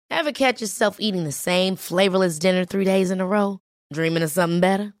Ever catch yourself eating the same flavorless dinner 3 days in a row? Dreaming of something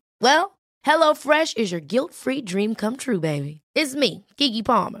better? Well, HelloFresh is your guilt-free dream come true, baby. It's me, Keke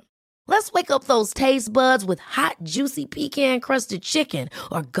Palmer. Let's wake up those taste buds with hot, juicy pecan-crusted chicken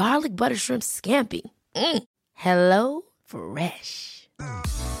or garlic butter shrimp scampi. Hello Fresh.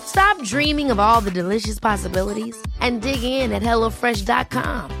 Stop dreaming of all the delicious possibilities and dig in at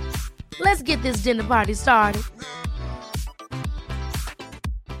HelloFresh.com. Let's get this dinner party started.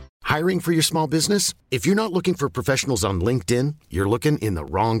 Hiring for your small business? If you're not looking for professionals on LinkedIn, you're looking in the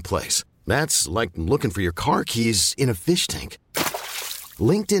wrong place. That's like looking for your car keys in a fish tank.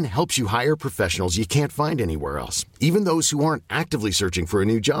 LinkedIn helps you hire professionals you can't find anywhere else, even those who aren't actively searching for a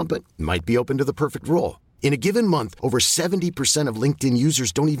new job but might be open to the perfect role. In a given month, over 70% of LinkedIn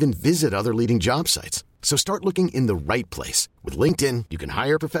users don't even visit other leading job sites. So start looking in the right place. With LinkedIn, you can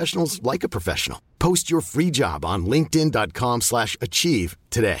hire professionals like a professional. Post your free job on linkedin.com/achieve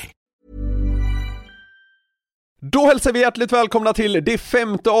today. Då hälsar vi hjärtligt välkomna till det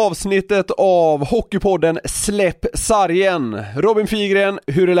 5:e avsnittet av Hockeypodden Släpp sargen. Robin Figren,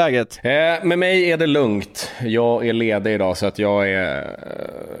 hur är läget? Med mig är det lugnt. Jag är ledig idag så att jag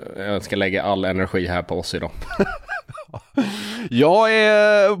ska lägga all energi här på oss idag. Jag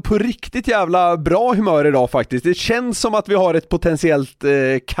är på riktigt jävla bra humör idag faktiskt. Det känns som att vi har ett potentiellt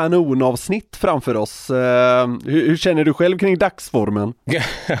kanonavsnitt framför oss. Hur känner du själv kring dagsformen?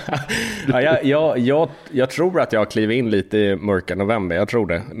 Jag tror att jag kliver in lite i mörka november, jag tror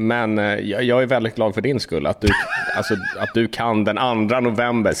det. Men jag är väldigt glad för din skull att du kan den 2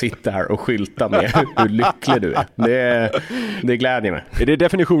 november sitta här och skylta med hur lycklig du är. Det glädjer mig. Är det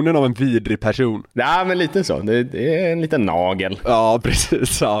definitionen av en vidrig person? Nej, men lite så. Det är en liten nagel. Ja,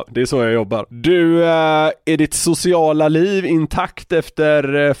 precis. Ja, det är så jag jobbar. Du, är ditt sociala liv intakt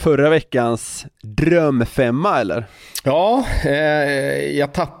efter förra veckans drömfemma, eller? Ja,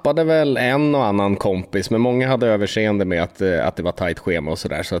 jag tappade väl en och annan kompis, men många hade överseende med att det var tajt schema och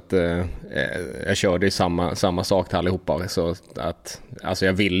sådär, så att jag körde ju samma sak till allihopa, så att alltså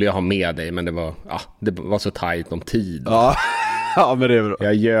jag ville ju ha med dig, men det var så tajt om tid. Ja. Ja, men det är bra.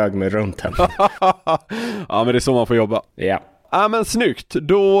 Jag ljög mig runt henne. Ja, men det är så man får jobba. Ja. Ja, men snyggt.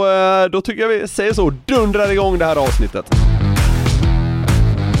 Då tycker jag vi säger så. Dundrar igång det här avsnittet.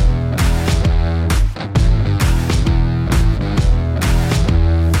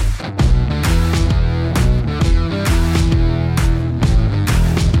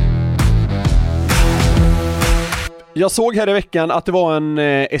 Jag såg här i veckan att det var en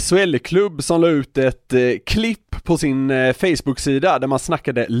SHL-klubb som la ut ett klipp på sin Facebook-sida där man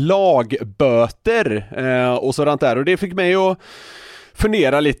snackade lagböter och sådant där. Och det fick mig att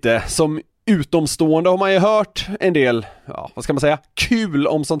fundera lite. Som utomstående har man ju hört en del, vad ska man säga, kul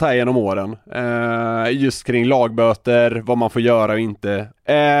om sånt här genom åren. Just kring lagböter, vad man får göra och inte.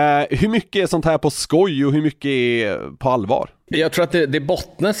 Hur mycket är sånt här på skoj och hur mycket är på allvar? Jag tror att det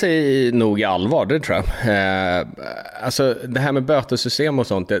bottnar sig nog i allvar, det tror jag. Alltså det här med bötesystem och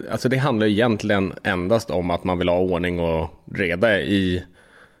sånt, det handlar egentligen endast om att man vill ha ordning och reda i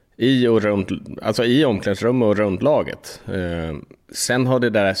och runt, alltså i omklädningsrum och runt laget. Sen har det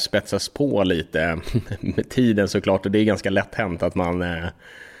där spetsats på lite med tiden såklart, och det är ganska lätt hänt att man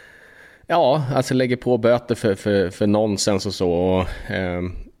lägger på böter för nonsens och så. Och,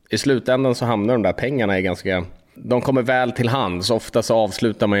 i slutändan så hamnar de där pengarna i de kommer väl till hand. Så ofta så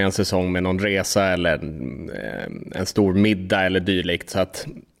avslutar man en säsong med någon resa eller en stor middag eller dylikt. Så att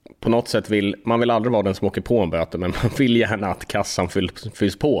på något sätt man vill aldrig vara den som åker på en böter, men man vill gärna att kassan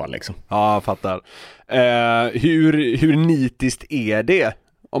fylls på liksom. Ja, jag fattar. Hur nitiskt är det?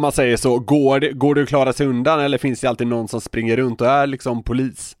 Om man säger så, går det att klara sig undan, eller finns det alltid någon som springer runt och är liksom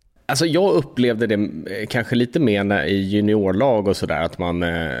polis? Alltså jag upplevde det kanske lite mer i juniorlag och sådär, att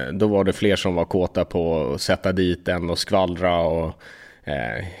då var det fler som var kåta på att sätta dit en och skvallra och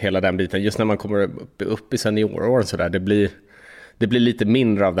hela den biten. Just när man kommer upp i senioråren sådär, det blir lite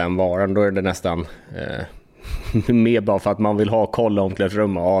mindre av den varan. Då är det nästan mer bara för att man vill ha koll om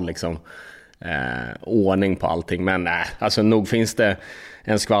omklädningsrum och ha liksom ordning på allting. Men alltså nog finns det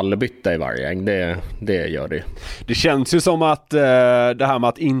en skvallerbytta i varje gäng, det gör det. Det känns ju som att det här med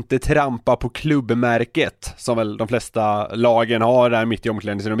att inte trampa på klubbmärket, som väl de flesta lagen har där mitt i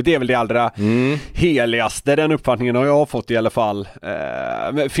omklädningsrummet, det är väl det allra heligaste. Den uppfattningen har jag fått i alla fall.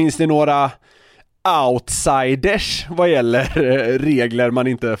 Finns det några outsiders vad gäller regler man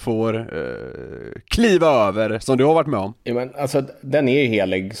inte får kliva över, som du har varit med om? Ja, men alltså den är ju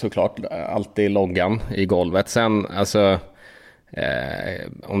helig såklart, alltid loggan i golvet. Sen alltså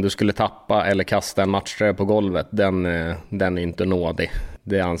om du skulle tappa eller kasta en matchtröja på golvet, den är inte nådig.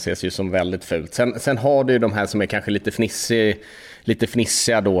 Det anses ju som väldigt fult. Sen har du ju de här som är kanske lite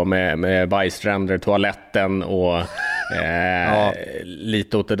fnissiga då med bajsstränder, toaletten och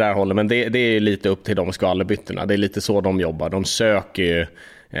lite åt det där hållet. Men det är lite upp till de skvallerbyttorna. Det är lite så de jobbar. De söker ju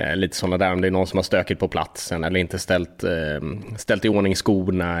lite sådana där, om det är någon som har stökigt på platsen eller inte ställt i ordning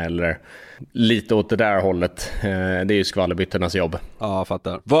skorna eller lite åt det där hållet. Det är ju skvallerbyttornas jobb. Ja, jag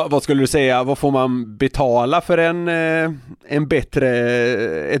fattar. Vad skulle du säga, vad får man betala för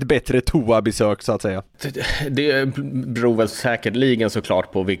ett bättre toabesök så att säga? Det beror väl säkerligen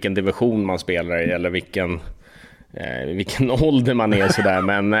såklart på vilken division man spelar i eller vilken ålder man är sådär.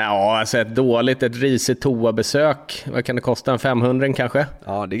 Men ja, alltså ett risigt toabesök, vad kan det kosta? En 500 kanske?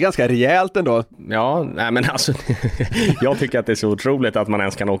 Ja, det är ganska rejält ändå. Ja, nej men alltså jag tycker att det är så otroligt att man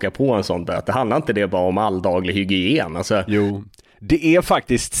ens kan åka på en sån böt. Det handlar inte det bara om alldaglig hygien alltså. Jo, det är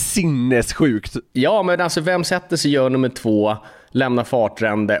faktiskt sinnessjukt. Ja, men alltså vem sätter sig gör nummer 2, lämna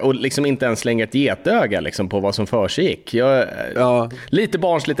fartrände och liksom inte ens slänger ett getöga liksom på vad som försiggick. Lite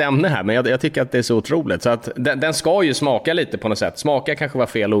barnsligt ämne här, men jag tycker att det är så otroligt. Så att den ska ju smaka lite på något sätt. Smaka kanske var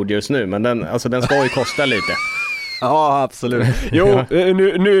fel ord just nu, men den ska ju kosta lite. Ja, absolut. Jo,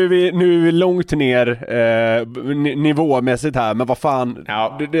 nu är vi långt ner nivåmässigt här, men vad fan,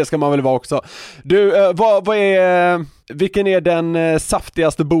 det ska man väl vara också. Du, vilken är den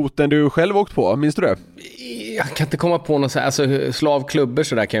saftigaste boten du själv åkt på? Minns du det? Jag kan inte komma på något så här, alltså slavklubbor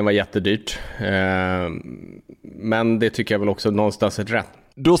så där kan ju vara jättedyrt. Men det tycker jag väl också någonstans är rätt.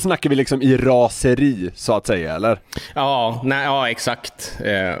 Då snackar vi liksom i raseri så att säga, eller? Ja, exakt.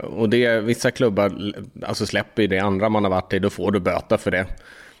 Och vissa klubbar alltså släpper ju det andra man har varit i, då får du böta för det.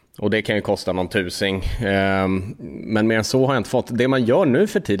 Och det kan ju kosta någon tusing. Men mer än så har jag inte fått. Det man gör nu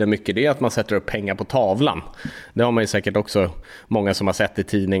för tiden mycket, det är att man sätter upp pengar på tavlan. Det har man ju säkert också många som har sett i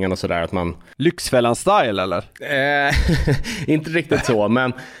tidningen och sådär. Att man... Lyxfällan-style eller? Inte riktigt så,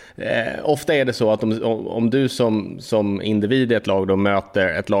 men ofta är det så att om du som individ i ett lag då möter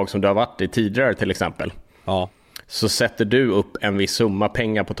ett lag som du har varit i tidigare till exempel. Ja. Så sätter du upp en viss summa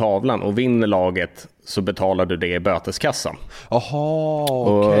pengar på tavlan och vinner laget så betalar du det i böteskassan. Jaha,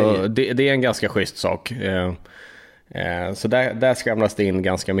 okej. Och det är en ganska schysst sak. Så där skramlas det in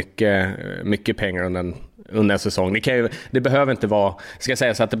ganska mycket pengar under en säsong. Det behöver inte vara, ska jag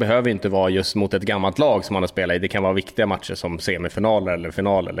säga så att det behöver inte vara just mot ett gammalt lag som man har spelat i. Det kan vara viktiga matcher som semifinaler eller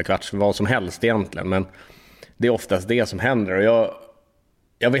final eller kvarts, vad som helst egentligen. Men det är oftast det som händer. Och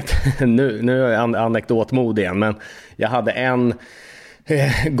jag vet, nu är jag anekdotmod igen, men jag hade en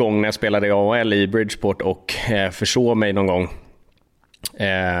gång när jag spelade i AHL i Bridgeport och försåg mig någon gång.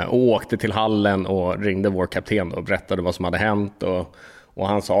 Och åkte till hallen och ringde vår kapten och berättade vad som hade hänt. Och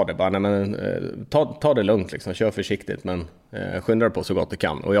han sa det bara, nej men ta det lugnt liksom, kör försiktigt men skynda dig på så gott du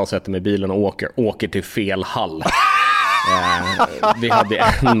kan. Och jag sätter mig i bilen och åker till fel hall. Vi hade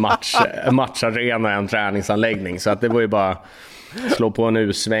en matcharena, en träningsanläggning, så att det var ju bara slå på en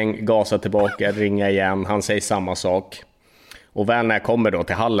U-sväng, gasa tillbaka, ringa igen. Han säger samma sak. Och väl när jag kommer då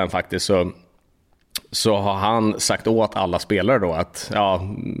till hallen faktiskt så har han sagt åt alla spelare då att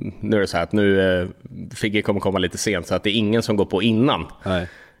nu är det så här att nu Figge kommer komma lite sent, så att det är ingen som går på innan. Nej.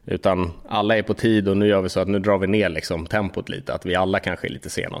 Utan alla är på tid och nu gör vi så att nu drar vi ner liksom tempot lite, att vi alla kanske är lite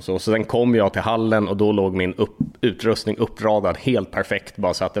sena. Så sen kom jag till hallen och då låg min utrustning uppradad helt perfekt,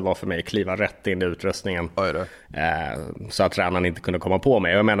 bara så att det var för mig att kliva rätt in i utrustningen. Så att tränaren inte kunde komma på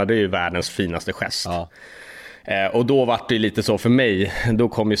mig. Jag menar, det är ju världens finaste gest. Ja. Och då var det lite så för mig, då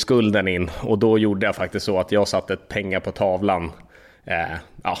kom ju skulden in och då gjorde jag faktiskt så att jag satte pengar på tavlan.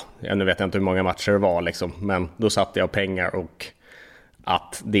 Nu vet jag inte hur många matcher det var liksom, men då satte jag pengar och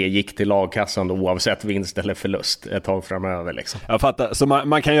att det gick till lagkassan då, oavsett vinst eller förlust ett tag framöver liksom. Jag fattar, så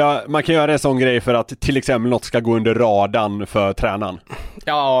man kan göra en sån grej för att till exempel något ska gå under radarn för tränaren.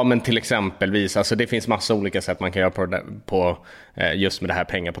 Ja, men till exempelvis, alltså det finns massa olika sätt man kan göra på just med det här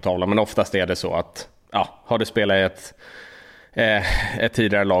pengar på tavlan, men oftast är det så att har du spelat i ett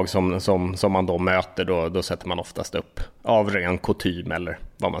tidigare lag som man då möter, då sätter man oftast upp av ren kutym eller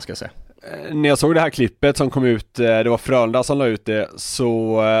vad man ska säga. När jag såg det här klippet som kom ut, det var Frölunda som la ut det,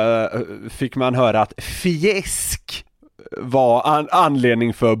 så fick man höra att fjäsk var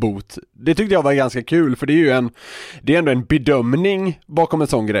anledning för bot. Det tyckte jag var ganska kul, för det är ändå en bedömning bakom en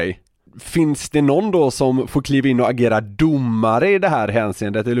sån grej. Finns det någon då som får kliva in och agera domare i det här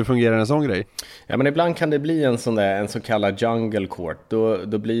hänseendet, eller hur fungerar en sån grej? Ja, men ibland kan det bli en så kallad jungle court.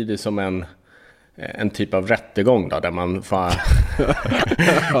 Då blir det som en typ av rättegång då, där man får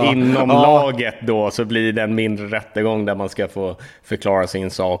inom laget då, så blir det en mindre rättegång där man ska få förklara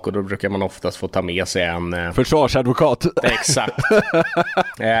sin sak, och då brukar man oftast få ta med sig en försvarsadvokat. Exakt.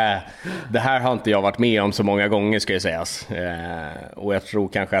 Det här har inte jag varit med om så många gånger, ska jag sägas, och jag tror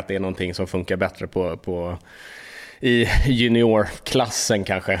kanske att det är någonting som funkar bättre på i juniorklassen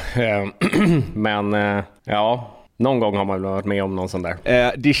kanske. Men ja, någon gång har man väl varit med om någon sån där.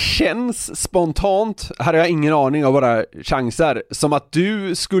 Det känns spontant, här har jag ingen aning av våra chanser, som att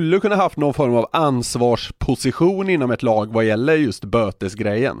du skulle kunna haft någon form av ansvarsposition inom ett lag vad gäller just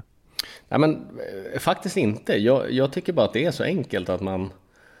bötesgrejen. Nej, men faktiskt inte. Jag tycker bara att det är så enkelt att man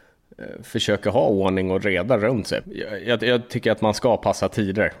försöker ha ordning och reda runt sig. Jag tycker att man ska passa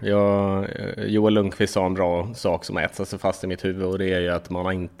tider. Joel Lundqvist sa en bra sak som etsar sig fast i mitt huvud, och det är ju att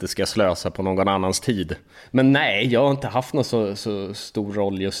man inte ska slösa på någon annans tid. Men nej, jag har inte haft någon så stor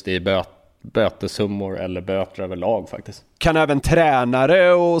roll just i bötesummor eller böter överlag faktiskt. Kan även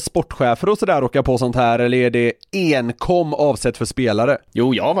tränare och sportchefer och sådär åka på sånt här, eller är det enkom avsett för spelare?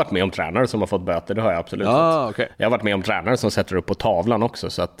 Jo, jag har varit med om tränare som har fått böter, det har jag absolut. Okay. Jag har varit med om tränare som sätter upp på tavlan också,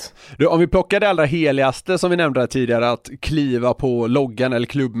 så att... Du, om vi plockar det allra heligaste som vi nämnde tidigare, att kliva på loggan eller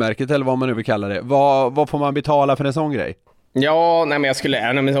klubbmärket eller vad man nu vill kalla det, vad får man betala för en sån grej? Ja, nej, men jag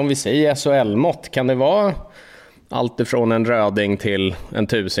skulle, om vi säger SHL-mått, kan det vara allt ifrån en röding till en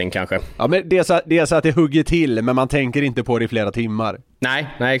 1000 kanske? Ja, men det är så att det hugger till, men man tänker inte på det i flera timmar. Nej,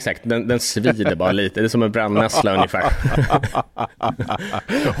 exakt. Den svider bara lite. Det är som en brännässla ungefär.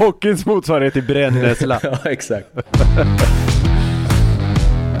 Hockeyns motsvarighet till brännässla. Ja, exakt.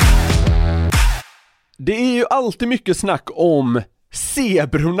 Det är ju alltid mycket snack om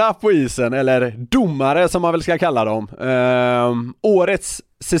zebrorna på isen, eller domare som man väl ska kalla dem. Årets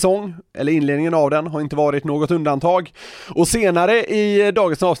säsong, eller inledningen av den, har inte varit något undantag. Och senare i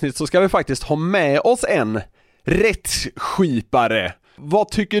dagens avsnitt så ska vi faktiskt ha med oss en rättsskipare. Vad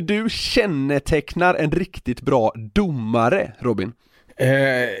tycker du kännetecknar en riktigt bra domare, Robin?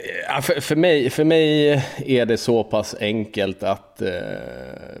 För mig är det så pass enkelt att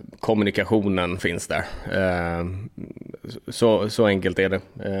kommunikationen finns där. Så enkelt är det.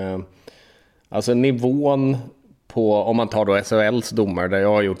 Alltså nivån på, om man tar då SHLs domar, där jag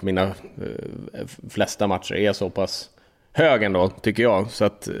har gjort mina flesta matcher, är så pass hög ändå, tycker jag. Så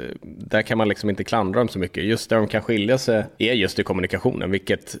att där kan man liksom inte klandra dem så mycket. Just där de kan skilja sig är just i kommunikationen.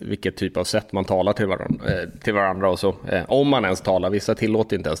 Vilket typ av sätt man talar till varandra och så. Om man ens talar, vissa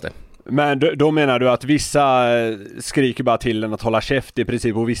tillåter inte ens det. Men då menar du att vissa skriker bara till en att hålla käft i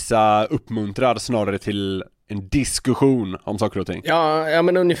princip, och vissa uppmuntrar snarare till en diskussion om saker och ting? Ja,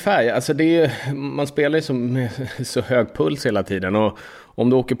 men ungefär. Alltså man spelar ju så hög puls hela tiden, och om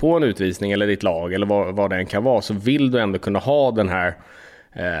du åker på en utvisning eller ditt lag eller vad det än kan vara, så vill du ändå kunna ha den här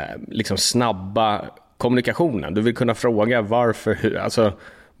liksom snabba kommunikationen. Du vill kunna fråga varför, hur, alltså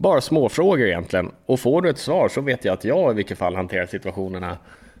bara små frågor egentligen. Och får du ett svar, så vet jag att jag i vilket fall hanterar situationerna,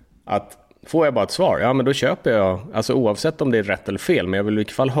 att får jag bara ett svar, ja men då köper jag, alltså oavsett om det är rätt eller fel, men jag vill i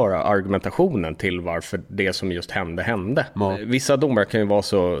vilket fall höra argumentationen till varför det som just hände. Ja. Vissa domar kan ju vara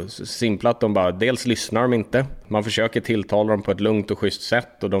så simpla att de bara, dels lyssnar de inte, man försöker tilltala dem på ett lugnt och schysst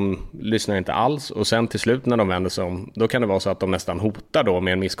sätt och de lyssnar inte alls, och sen till slut när de vänder sig om, då kan det vara så att de nästan hotar då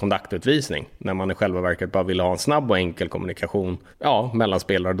med en misskonduktutvisning, när man i själva verket bara vill ha en snabb och enkel kommunikation mellan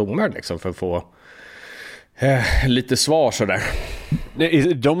spelare och domare liksom, för att få lite svar sådär.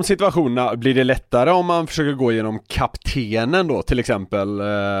 I de situationerna blir det lättare om man försöker gå igenom kaptenen då till exempel.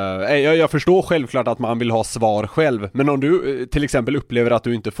 Jag förstår självklart att man vill ha svar själv, men om du till exempel upplever att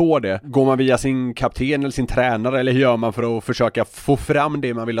du inte får det, går man via sin kapten eller sin tränare, eller hur gör man för att försöka få fram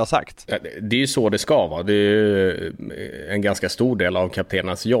det man vill ha sagt? Det är ju så det ska vara. Det är ju en ganska stor del av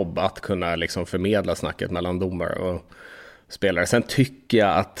kaptenernas jobb att kunna liksom förmedla snacket mellan domare och spelare. Sen tycker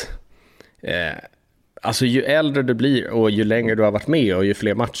jag att alltså ju äldre du blir och ju längre du har varit med och ju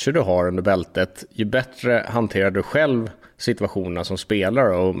fler matcher du har under bältet, ju bättre hanterar du själv situationerna som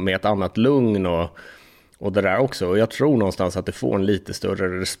spelare och med ett annat lugn och det där också. Och jag tror någonstans att det får en lite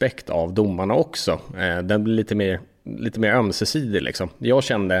större respekt av domarna också. Den blir lite mer ömsesidig liksom.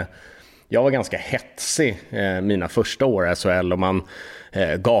 Jag var ganska hetsig mina första år i SHL, och man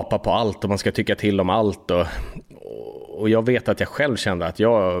gapar på allt och man ska tycka till om allt, och jag vet att jag själv kände att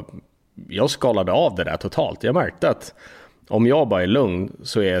jag skalade av det där totalt. Jag märkte att om jag bara är lugn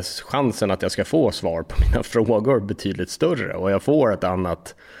så är chansen att jag ska få svar på mina frågor betydligt större, och jag får ett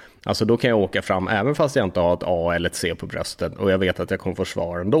annat, alltså då kan jag åka fram även fast jag inte har ett A eller ett C på bröstet, och jag vet att jag kommer få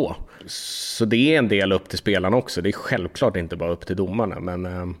svar ändå. Så det är en del upp till spelarna också. Det är självklart inte bara upp till domarna,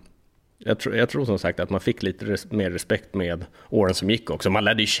 men Jag tror som sagt att man fick lite mer respekt med åren som gick också. Man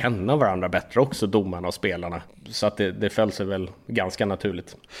lärde ju känna varandra bättre också, domarna och spelarna. Så att det föll sig väl ganska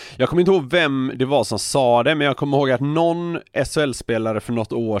naturligt. Jag kommer inte ihåg vem det var som sa det, men jag kommer ihåg att någon SHL-spelare för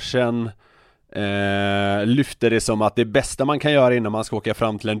något år sedan lyfte det som att det bästa man kan göra innan man ska åka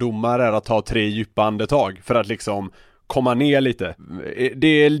fram till en domare är att ta 3 djupa andetag för att liksom komma ner lite.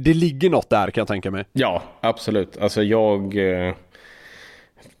 Det ligger något där, kan jag tänka mig. Ja, absolut. Alltså jag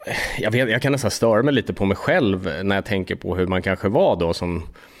kan nästan störa mig lite på mig själv när jag tänker på hur man kanske var då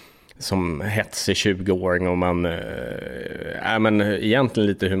som hetsig 20-åring och man men egentligen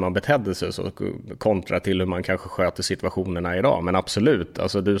lite hur man betedde sig så kontra till hur man kanske sköter situationerna idag. Men absolut,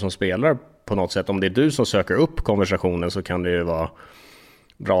 alltså du som spelar på något sätt, om det är du som söker upp konversationen så kan det ju vara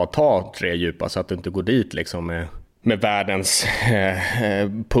bra att ta 3 djupa så att du inte går dit liksom med världens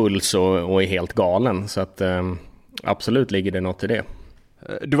puls och är helt galen. Så att absolut ligger det något i det.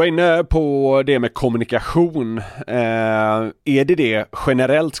 Du var inne på det med kommunikation. Är det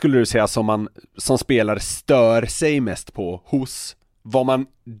generellt, skulle du säga, som man som spelare stör sig mest på hos vad man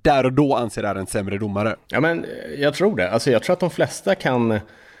där och då anser är en sämre domare? Ja, men jag tror det. Alltså jag tror att de flesta kan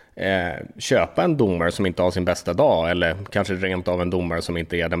köpa en domare som inte har sin bästa dag, eller kanske rent av en domare som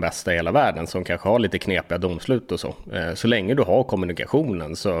inte är den bästa i hela världen, som kanske har lite knepiga domslut och så. Så länge du har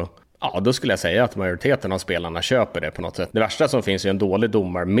kommunikationen så ja, då skulle jag säga att majoriteten av spelarna köper det på något sätt. Det värsta som finns är en dålig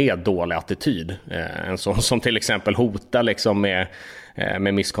domare med dålig attityd. En sån som till exempel hotar liksom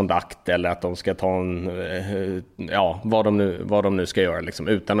med misskontakt eller att de ska ta vad de nu ska göra liksom,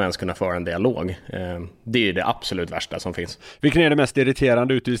 utan att ens kunna föra en dialog. Det är ju det absolut värsta som finns. Vilken är det mest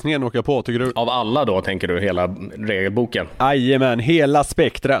irriterande utvisningen att åka på, tycker du? Av alla då, tänker du, hela regelboken? Jajamän, hela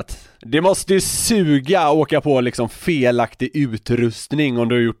spektrat. Det måste ju suga att åka på liksom felaktig utrustning om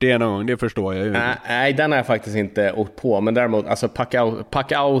du har gjort det någon gång, det förstår jag ju. Nej, den har jag faktiskt inte åkt på, men däremot, alltså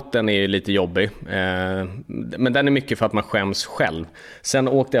pack-outen är ju lite jobbig. Men den är mycket för att man skäms själv. Sen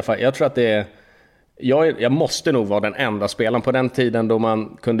åkte jag tror att jag måste nog vara den enda spelaren på den tiden då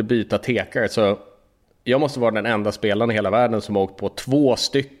man kunde byta tekare, så jag måste vara den enda spelaren i hela världen som har åkt på 2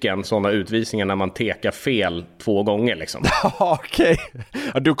 stycken sådana utvisningar när man tekar fel 2 gånger liksom. Okej.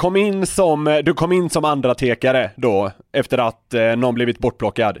 Du kom in som andra tekare då efter att någon blivit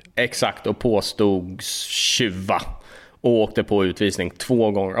bortplockad. Exakt, och påstods tjuva och åkte på utvisning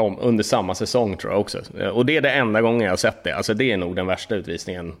 2 gånger om under samma säsong, tror jag också. Och det är det enda gången jag har sett det. Alltså det är nog den värsta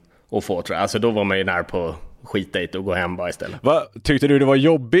utvisningen att få, tror jag. Alltså då var man ju nära på skitdejt och gå hem bara istället. Tyckte du det var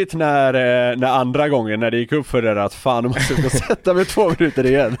jobbigt när andra gången, när det gick upp för det att fan, du måste gå och sätta med 2 minuter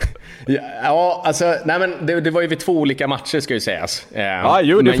igen? Ja, alltså, nej men det var ju vid 2 olika matcher, ska ju sägas.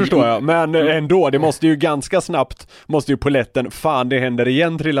 Det förstår jag. Men ändå, det måste ju ganska snabbt, måste ju poletten, fan det händer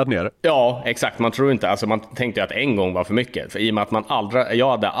igen, trillat ner. Ja, exakt. Man tror inte, alltså man tänkte ju att en gång var för mycket. För i och med att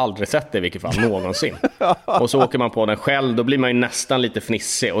jag hade aldrig sett det i vilket fall någonsin. Och så åker man på den själv, då blir man ju nästan lite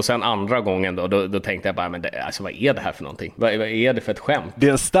fnissig. Och sen andra gången då tänkte jag bara, men alltså, vad är det här för någonting? Vad är det för ett skämt? Det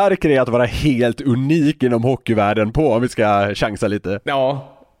är en stark grej att vara helt unik inom hockeyvärlden på, om vi ska chansa lite.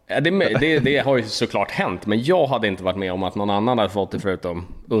 Ja, det har ju såklart hänt, men jag hade inte varit med om att någon annan hade fått det förutom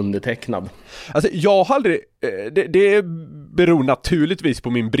undertecknad. Alltså jag har aldrig, det beror naturligtvis på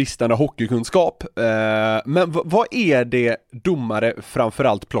min bristande hockeykunskap, men vad är det domare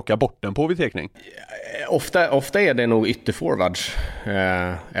framförallt plockar bort den på vid tekning? Ofta är det nog ytterforwards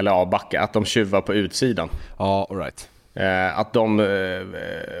eller backa, att de tjuvar på utsidan. Ja, all right. Att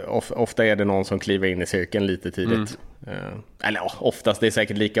ofta är det någon som kliver in i cirkeln lite tidigt. Eller oftast, det är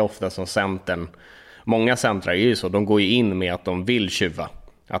säkert lika ofta som centern. Många centrar är ju så, de går ju in med att de vill tjuva.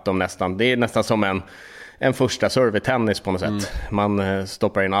 Att det är nästan som en första serve i tennis på något sätt. Man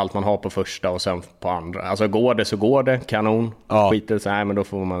stoppar in allt man har på första och sen på andra. Alltså går det så går det, kanon. Ja. Skiter så här, men då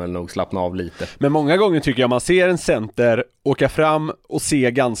får man väl nog slappna av lite. Men många gånger tycker jag man ser en center åka fram och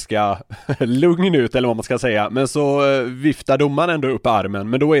se ganska lugn ut, eller vad man ska säga. Men så viftar domaren ändå upp armen.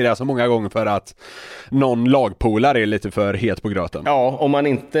 Men då är det alltså många gånger för att någon lagpolare är lite för het på gröten. Ja, om man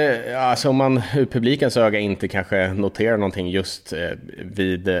ur publikens öga inte kanske noterar någonting just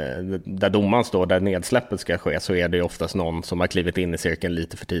vid där domaren står, där nedsläppet ska ske, så är det oftast någon som har klivit in i cirkeln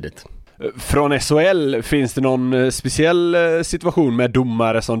lite för tidigt. Från SHL, finns det någon speciell situation med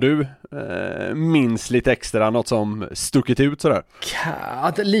domare som du minns lite extra, något som stuckit ut sådär?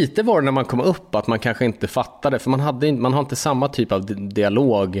 Lite var det när man kom upp att man kanske inte fattade, för man har inte samma typ av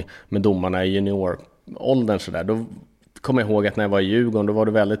dialog med domarna i junioråldern sådär. Då kommer jag ihåg att när jag var i Djurgården, då var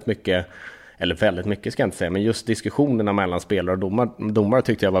det väldigt mycket ska jag inte säga, men just diskussionerna mellan spelare och domare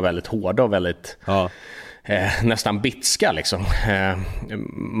tyckte jag var väldigt hårda och väldigt nästan bitska liksom.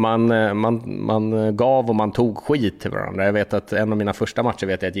 Man gav och man tog skit till varandra. Jag vet att en av mina första matcher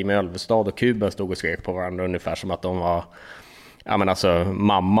vet jag att Jimmy Ölvestad och Kuben stod och skrek på varandra ungefär som att de var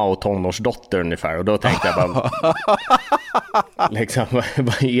mamma och tonårsdotter ungefär. Och då tänkte jag bara liksom,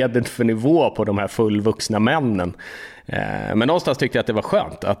 vad är det för nivå på de här fullvuxna männen? Men någonstans tyckte jag att det var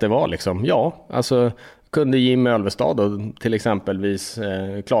skönt att det var liksom, kunde Jimmy Ölvestad då till exempelvis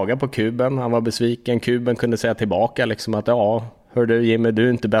klaga på Kuben. Han var besviken. Kuben kunde säga tillbaka liksom att hör du Jimmy, du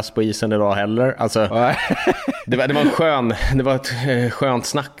är inte bäst på isen idag heller. Alltså, det var ett skönt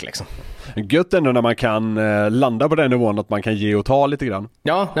snack liksom. Gött ändå när man kan landa på den nivån att man kan ge och ta lite grann.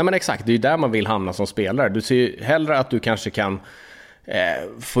 Ja, nej men exakt. Det är ju där man vill hamna som spelare. Du ser ju hellre att du kanske kan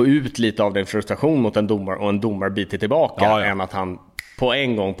få ut lite av din frustration mot en domare och en domare biter tillbaka än att han på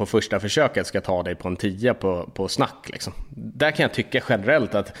en gång på första försöket ska ta dig på en 10 på snack liksom. Där kan jag tycka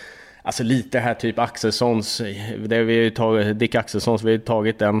generellt att lite här typ Axelssons, Dick Axelssons, vi har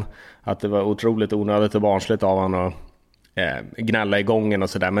tagit den, att det var otroligt onödigt och barnsligt av han och gnälla i gången och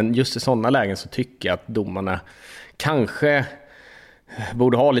sådär. Men just i sådana lägen så tycker jag att domarna kanske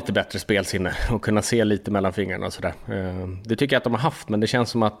borde ha lite bättre spelsinne och kunna se lite mellan fingrarna och sådär. Det tycker jag att de har haft, men det känns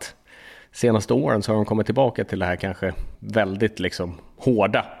som att senaste åren så har de kommit tillbaka till det här kanske väldigt liksom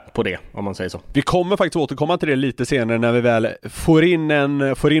hårda på det, om man säger så. Vi kommer faktiskt återkomma till det lite senare när vi väl får in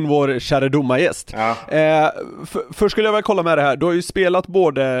vår kära domargäst. Ja. Först skulle jag väl kolla med det här. Du har ju spelat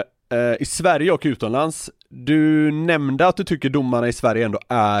både i Sverige och utomlands. Du nämnde att du tycker domarna i Sverige ändå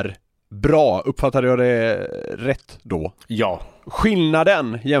är bra. Uppfattade jag det rätt då? Ja.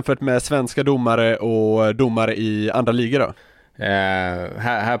 Skillnaden jämfört med svenska domare och domare i andra ligor då?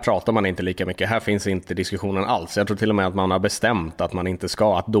 Här pratar man inte lika mycket. Här finns inte diskussionen alls. Jag tror till och med att man har bestämt att man inte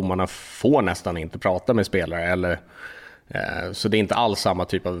ska, att domarna får nästan inte prata med spelare eller, så det är inte alls samma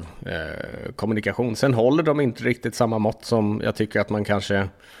typ av kommunikation. Sen håller de inte riktigt samma mått som jag tycker att man kanske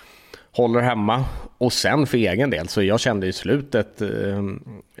håller hemma. Och sen för egen del, så jag kände i slutet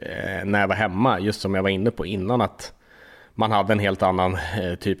när jag var hemma, just som jag var inne på innan, att man hade en helt annan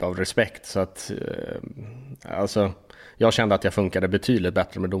typ av respekt. Så att jag kände att jag funkade betydligt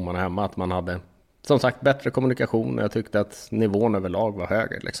bättre med domarna hemma. Att man hade, som sagt, bättre kommunikation. Jag tyckte att nivån överlag var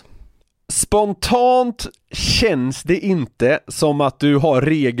högre liksom. Spontant känns det inte som att du har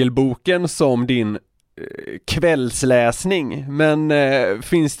regelboken som din kvällsläsning. Men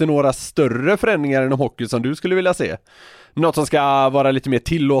finns det några större förändringar inom hockey som du skulle vilja se? Något som ska vara lite mer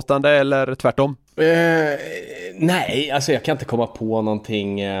tillåtande eller tvärtom? Nej, jag kan inte komma på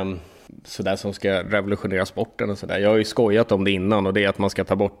någonting sådär som ska revolutionera sporten och sådär. Jag har ju skojat om det innan, och det är att man ska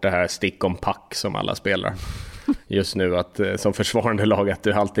ta bort det här stick om pack som alla spelar just nu, att som försvarande lag att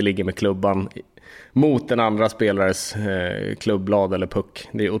du alltid ligger med klubban mot den andra spelares klubbblad eller puck.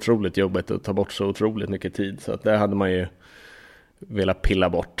 Det är otroligt jobbigt att ta bort så otroligt mycket tid, så att det hade man ju velat pilla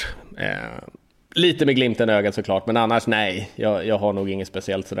bort. Lite med glimten i ögat såklart, men annars nej, jag har nog inget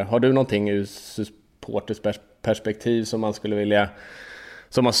speciellt sådär. Har du någonting ur supporters perspektiv som man skulle vilja,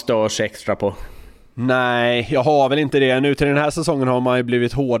 som man stör sig extra på? Nej, jag har väl inte det. Nu till den här säsongen har man ju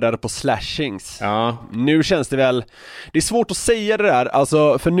blivit hårdare på slashings. Ja. Nu känns det väl, det är svårt att säga det där,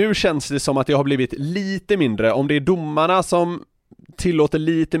 alltså, för nu känns det som att det har blivit lite mindre. Om det är domarna som tillåter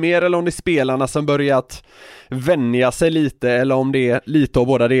lite mer, eller om det är spelarna som börjat vänja sig lite, eller om det är lite av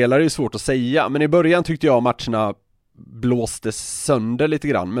båda delar, det är svårt att säga. Men i början tyckte jag matcherna blåste sönder lite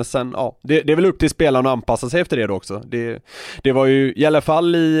grann, men sen det är väl upp till spelarna att anpassa sig efter det då också. Det var ju, i alla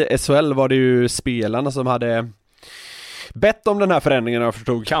fall i SHL var det ju spelarna som hade bett om den här förändringen, jag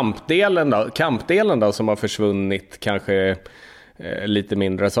förstod. Kampdelen då som har försvunnit kanske lite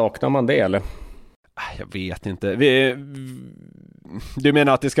mindre, saknar man det eller? Jag vet inte. Du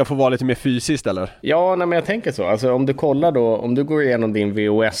menar att det ska få vara lite mer fysiskt eller? Ja, nej, men jag tänker så. Alltså, om du kollar då, om du går igenom din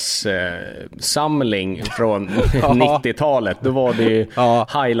VHS-samling från 90-talet, då var det ju,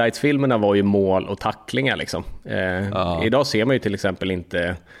 highlights-filmerna var ju mål och tacklingar liksom. Idag ser man ju till exempel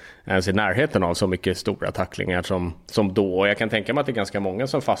inte ens i närheten av så mycket stora tacklingar som då. Och jag kan tänka mig att det är ganska många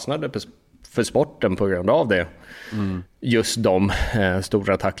som fastnade för sporten på grund av det. Just de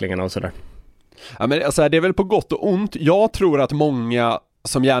stora tacklingarna och sådär. Ja, men alltså, det är väl på gott och ont. Jag tror att många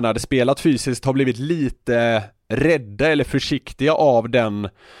som gärna hade spelat fysiskt har blivit lite rädda eller försiktiga av den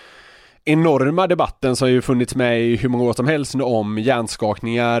enorma debatten som ju funnits med i hur många år som helst nu om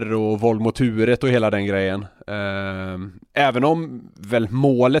hjärnskakningar och våld mot huvudet och hela den grejen. Även om väl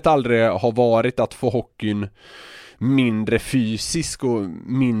målet aldrig har varit att få hockeyn mindre fysisk och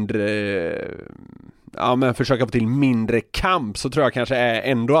mindre... men försöka få till mindre kamp, så tror jag kanske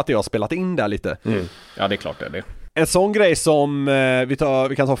ändå att jag har spelat in där lite. Ja, det är klart det är det. En sån grej som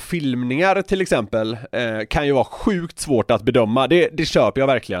vi kan ta filmningar till exempel, kan ju vara sjukt svårt att bedöma. Det köper jag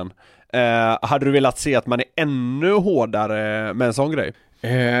verkligen. Hade du velat se att man är ännu hårdare med en sån grej?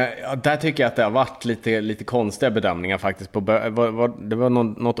 Ja, där tycker jag att det har varit lite konstiga bedömningar faktiskt. Det var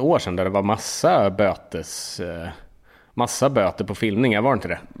något år sedan där det var massa böter på filmningar, var inte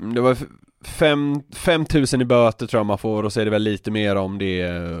det? Det var 5 000 i böter tror jag man får, och så är det väl lite mer om det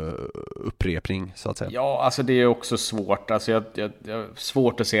är upprepning så att säga. Ja, alltså det är också svårt. Alltså jag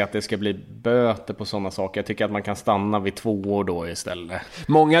svårt att se att det ska bli böter på sådana saker. Jag tycker att man kan stanna vid 2 år då istället.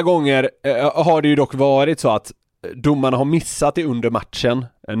 Många gånger har det ju dock varit så att domarna har missat det under matchen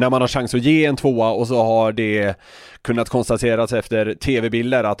när man har chans att ge en 2, och så har det kunnat konstateras efter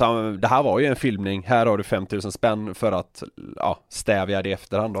tv-bilder att det här var ju en filmning, här har du 5 000 spänn för att stävja det i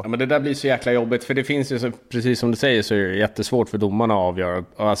efterhand då. Ja, men det där blir så jäkla jobbigt, för det finns ju, precis som du säger, så är det jättesvårt för domarna att avgöra.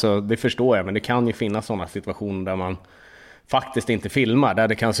 Alltså det förstår jag, men det kan ju finnas sådana situationer där man faktiskt inte filmar, där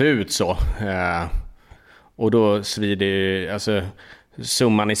det kan se ut så. Och då svider ju, alltså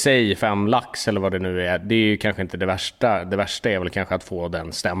summan i sig, 5 lax eller vad det nu är, det är ju kanske inte det värsta. Det värsta är väl kanske att få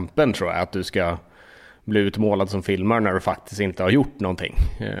den stämpeln, tror jag, att du ska bli utmålad som filmare när du faktiskt inte har gjort någonting.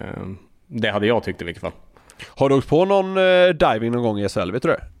 Det hade jag tyckt i vilket fall. Har du åkt på någon diving någon gång i SHL, vet du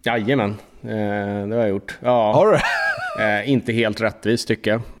det? Jajamän, det har jag gjort. Ja. Har du? Inte helt rättvist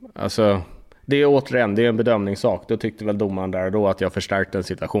tycker jag. Alltså, det är återigen, det är en bedömningssak. Då tyckte väl domaren där då att jag förstärkte en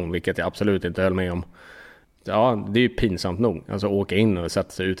situation, vilket jag absolut inte höll med om. Ja, det är ju pinsamt nog. Alltså åka in och sätta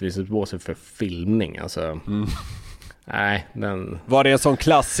sig utvisningsbåset för filmning. Alltså, nej, den... Var det en sån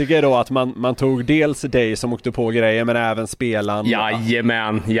klassiker då att man tog dels dig som åkte på grejer, men även spelaren?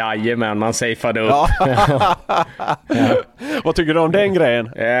 Jajamän, man safeade upp. Ja. Vad tycker du om den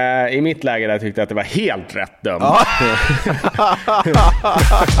grejen? I mitt läge där tyckte jag att det var helt rätt dömt. Ja.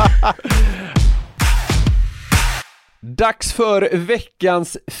 Dags för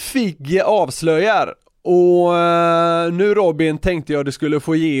veckans Figge avslöjar. Och nu Robin tänkte jag du skulle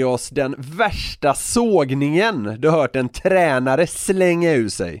få ge oss den värsta sågningen du hört en tränare slänga ur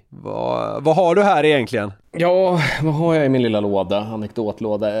sig. Vad har du här egentligen? Ja, vad har jag i min lilla låda?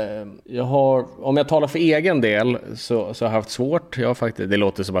 Anekdotlåda. Jag har, om jag talar för egen del så har jag haft svårt. Jag faktiskt, det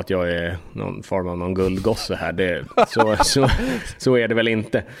låter som att jag är någon form av någon guldgosse här. Så är det väl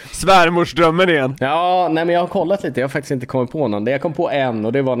inte. Svärmorsdrömmen igen. Ja, nej, men jag har kollat lite. Jag har faktiskt inte kommit på någon. Jag kom på en,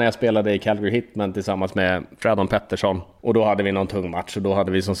 och det var när jag spelade i Calgary Hitmen tillsammans med Fredon Pettersson. Och då hade vi någon tung match, och då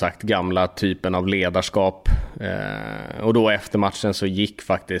hade vi som sagt gamla typen av ledarskap. Och då efter matchen så gick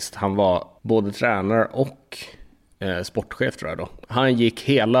faktiskt, han var både tränare och sportchef tror jag då. Han gick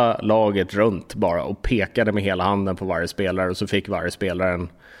hela laget runt bara och pekade med hela handen på varje spelare, och så fick varje spelare en,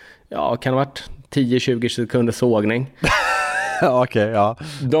 kan det ha varit 10-20 sekunder sågning. Okej, ja.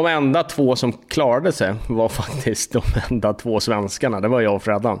 De enda 2 som klarade sig var faktiskt de enda 2 svenskarna. Det var jag och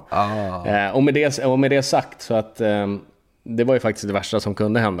Freddan. Och med det sagt, så att det var ju faktiskt det värsta som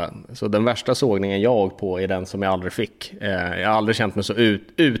kunde hända. Så den värsta sågningen jag på är den som jag aldrig fick. Jag har aldrig känt mig så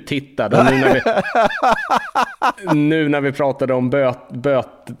uttittad. Och nu när vi pratade om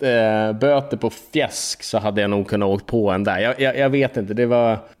böter på fjäsk, så hade jag nog kunnat åkt på en där. Jag vet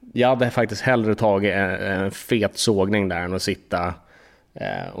inte, jag hade faktiskt hellre tagit en fet sågning där än att sitta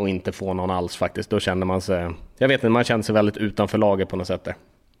och inte få någon alls faktiskt. Då kände man sig, jag vet inte, man kände sig väldigt utanför laget på något sätt där.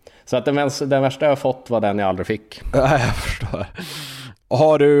 Så att den värsta jag fått var den jag aldrig fick. Jag förstår.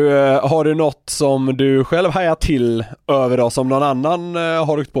 Har du något som du själv hajar till över då, som någon annan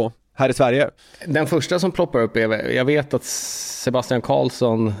har ryckt på här i Sverige? Den första som ploppar upp är, jag vet att Sebastian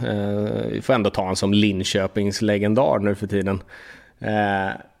Karlsson får ändå ta en som Linköpings legendar nu för tiden.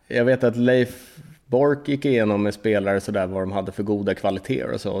 Jag vet att Leif Bork gick igenom med spelare så där vad de hade för goda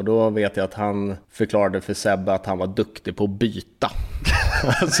kvaliteter och så. Och då vet jag att han förklarade för Sebbe att han var duktig på att byta.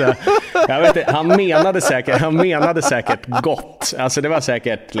 Alltså, jag vet inte, han menade säkert gott. Alltså det var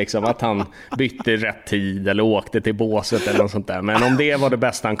säkert liksom att han bytte rätt tid eller åkte till båset eller något sånt där. Men om det var det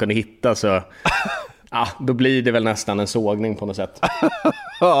bästa han kunde hitta, så då blir det väl nästan en sågning på något sätt.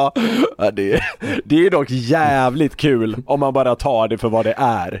 Ja, det är dock jävligt kul om man bara tar det för vad det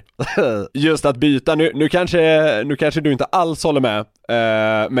är. Just att byta, nu kanske du inte alls håller med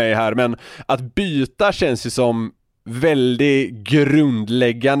mig här, men att byta känns ju som väldigt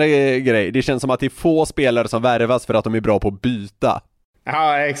grundläggande grej. Det känns som att det är få spelare som värvas för att de är bra på att byta.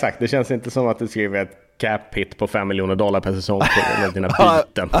 Ja, exakt. Det känns inte som att du skriver ett cap hit på $5 miljoner per säsong på dina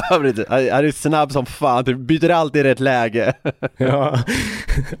byten. Han är snabb som fan. Du byter alltid i rätt läge.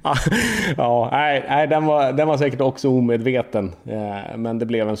 Nej, den var säkert också omedveten. Men det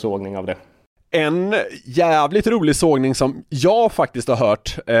blev en sågning av det. En jävligt rolig sågning som jag faktiskt har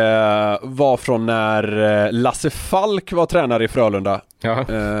hört var från när Lasse Falk var tränare i Frölunda. Ja.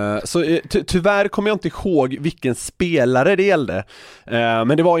 Så tyvärr kommer jag inte ihåg vilken spelare det gällde.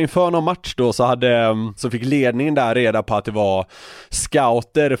 Men det var inför någon match då så fick ledningen där reda på att det var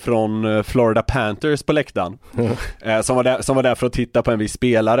scouter från Florida Panthers på läktaren. Som var där för att titta på en viss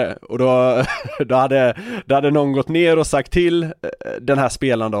spelare. Och då hade någon gått ner och sagt till den här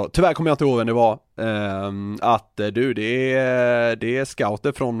spelaren då, tyvärr kommer jag inte ihåg vem det var, att du, det är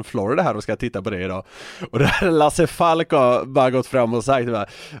scouter från Florida här och ska titta på det idag. Och då hade Lasse Falk bara gått fram och sagt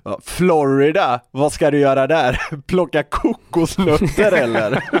Florida, vad ska du göra där? Plocka kokosnötter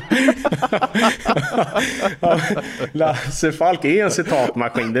eller? Lasse Falk är en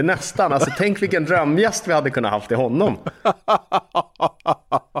citatmaskin, det är nästan, alltså tänk vilken drömgäst vi hade kunnat haft i honom.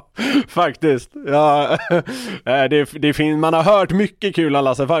 Faktiskt, ja. Det finns, man har hört mycket kul om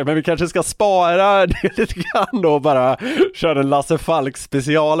Lasse Falk, men vi kanske ska spara det lite grann då och bara köra en Lasse Falk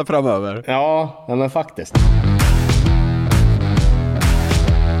special framöver. Ja, men faktiskt.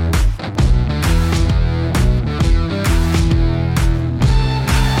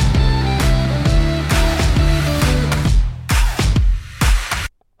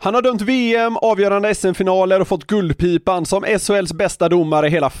 Han har dömt VM, avgörande SM-finaler och fått guldpipan som SHLs bästa domare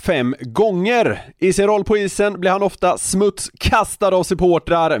hela 5 gånger. I sin roll på isen blir han ofta smutskastad av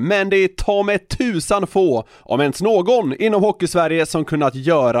supportrar, men det är ta med tusan få, om ens någon, inom Hockeysverige som kunnat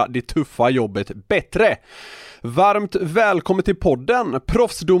göra det tuffa jobbet bättre. Varmt välkommen till podden,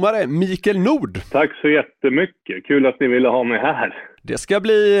 proffsdomare Mikael Nord. Tack så jättemycket, kul att ni ville ha mig här. Det ska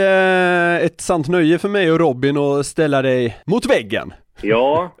bli ett sant nöje för mig och Robin att ställa dig mot väggen.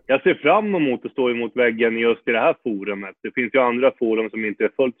 Ja, jag ser fram emot att stå emot väggen just i det här forumet. Det finns ju andra forum som inte är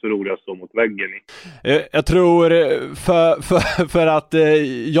fullt så roliga att stå mot väggen i. Jag tror för att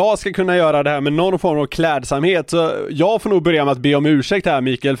jag ska kunna göra det här med någon form av klädsamhet, så jag får nog börja med att be om ursäkt här,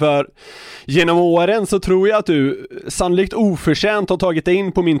 Mikael, för genom åren så tror jag att du sannolikt oförtjänt har tagit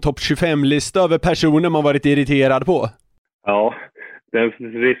in på min topp 25-lista över personer man varit irriterad på. Ja, den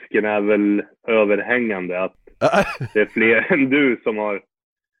risken är väl överhängande att det är fler än du som har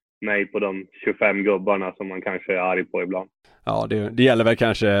mig på de 25 gubbarna som man kanske är arg på ibland. Ja, det gäller väl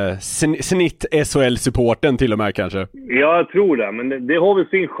kanske snitt SHL-supporten till och med kanske. Ja, jag tror det. Men det har väl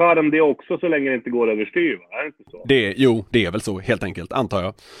sin charm det också så länge det inte går överstyr, va? Är det inte så? Det är väl så helt enkelt, antar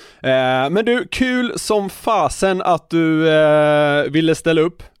jag. Men du, kul som fasen att du ville ställa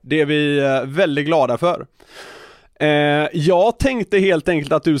upp. Det är vi väldigt glada för. Jag tänkte helt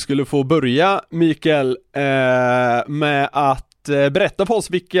enkelt att du skulle få börja, Mikael, med att berätta för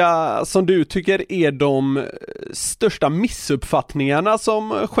oss vilka som du tycker är de största missuppfattningarna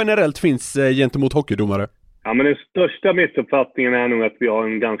som generellt finns gentemot hockeydomare. Ja, men den största missuppfattningen är nog att vi har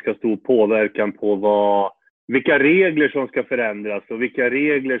en ganska stor påverkan på vilka regler som ska förändras och vilka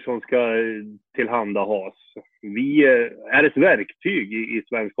regler som ska tillhandahas. Vi är ett verktyg i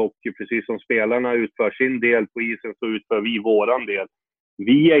svensk hockey, precis som spelarna utför sin del på isen så utför vi våran del.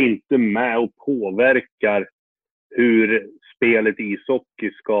 Vi är inte med och påverkar hur spelet i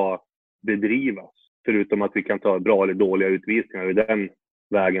ishockey ska bedrivas, förutom att vi kan ta bra eller dåliga utvisningar och den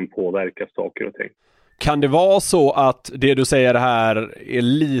vägen påverkas saker och ting. Kan det vara så att det du säger här är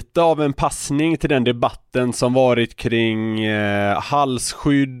lite av en passning till den debatten som varit kring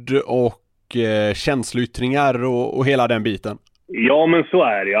halsskydd och känsloyttringar och hela den biten? Ja, men så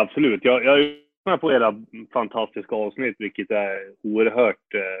är det absolut. Jag lyssnar på era fantastiska avsnitt, vilket är oerhört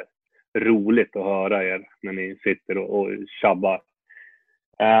roligt att höra er när ni sitter och tjabbar.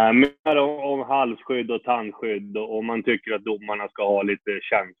 Men om halsskydd och tandskydd och man tycker att domarna ska ha lite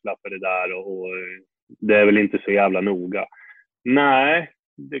känsla för det där och det är väl inte så jävla noga. Nej,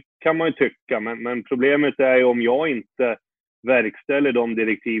 det kan man ju tycka, men problemet är ju om jag inte verkställer de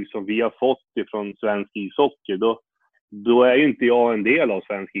direktiv som vi har fått ifrån svensk ishockey, då är ju inte jag en del av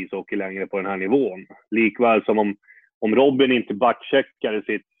svensk ishockey längre på den här nivån. Likväl som om Robin inte backcheckar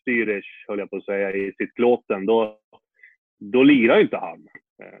sitt styrish, höll jag på att säga, i sitt klåten, då lirar ju inte han.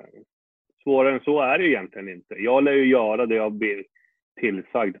 Svårare än så är det egentligen inte. Jag lär ju göra det jag blir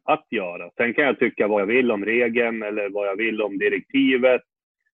tillsagd att göra. Sen kan jag tycka vad jag vill om regeln eller vad jag vill om direktivet.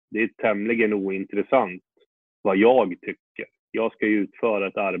 Det är tämligen ointressant vad jag tycker. Jag ska ju utföra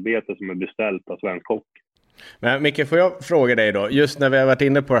ett arbete som är beställt av svensk hockey. Men Micke, får jag fråga dig då, just när vi har varit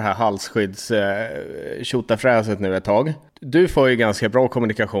inne på det här halsskydds tjotafräset nu ett tag. Du får ju ganska bra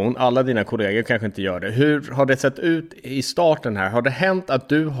kommunikation, alla dina kollegor kanske inte gör det. Hur har det sett ut i starten här? Har det hänt att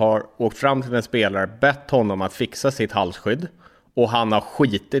du har åkt fram till en spelare, bett honom att fixa sitt halsskydd och han har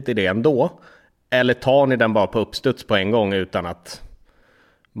skitit i det ändå? Eller tar ni den bara på uppstuds på en gång utan att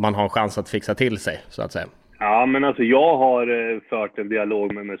man har en chans att fixa till sig, så att säga. Ja, men alltså jag har fört en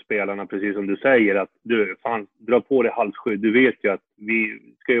dialog med spelarna, precis som du säger, att du, fan, dra på dig halsskydd. Du vet ju att vi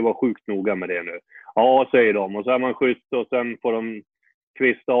ska ju vara sjukt noga med det nu. Ja, säger de. Och så är man schysst och sen får de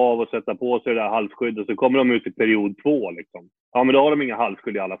kvista av och sätta på sig det där halsskydd och så kommer de ut i period 2 liksom. Ja, men då har de inga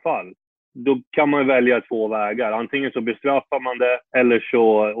halsskydd i alla fall. Då kan man välja 2 vägar. Antingen så bestraffar man det eller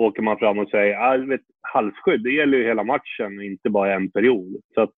så åker man fram och säger halsskydd, det gäller ju hela matchen, inte bara en period.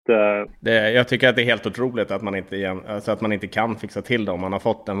 Så att, jag tycker att det är helt otroligt att man inte kan fixa till det om man har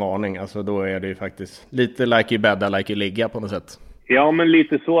fått en varning. Alltså då är det ju faktiskt lite like you bädda, like you ligga på något sätt. Ja, men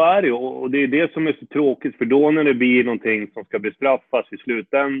lite så är det, och det är det som är så tråkigt, för då när det blir någonting som ska bestraffas i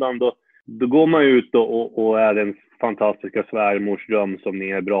slutändan, då går man ut och är den fantastiska svärmorsdröm som ni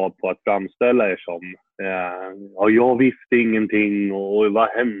är bra på att framställa er som. Ja, jag visste ingenting och vad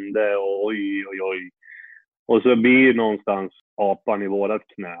hände och oj. Och så blir någonstans apan i vårat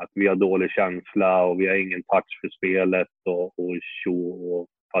knä att vi har dålig känsla och vi har ingen touch för spelet och tjo och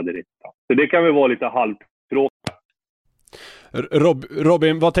faderita. Så det kan väl vara lite halvtråkigt.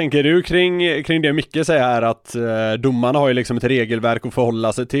 Robin, vad tänker du kring det Micke säger här, att domarna har ju liksom ett regelverk att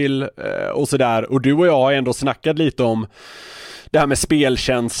förhålla sig till och sådär, och du och jag har ändå snackat lite om det här med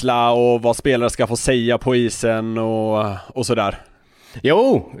spelkänsla och vad spelare ska få säga på isen och sådär.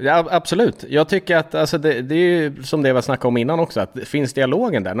 Jo, ja, absolut. Jag tycker att alltså, det är ju som det var snackat om innan också, att finns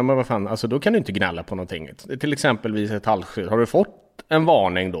dialogen där, men vad fan, alltså, då kan du inte gnälla på någonting. Till exempel vid ett halsskydd, har du fått en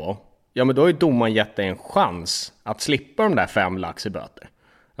varning då? Ja, men då har ju domaren gett dig en chans att slippa de där 5 lax i böter.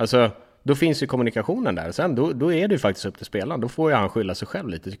 Alltså, då finns ju kommunikationen där. Sen, då är det ju faktiskt upp till spelaren. Då får ju han skylla sig själv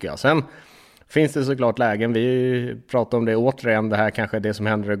lite, tycker jag. Sen finns det såklart lägen. Vi pratar om det återigen. Det här kanske är det som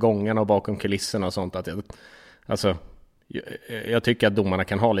händer i gångarna och bakom kulisserna och sånt. Jag tycker att domarna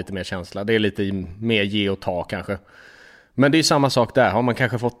kan ha lite mer känsla. Det är lite mer ge och ta kanske. Men det är ju samma sak där. Har man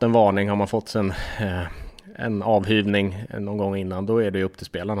kanske fått en varning, har man fått en avhyvning någon gång innan, då är det upp till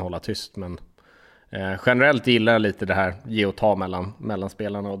spelarna att hålla tyst. Men generellt gillar jag lite det här ge och ta mellan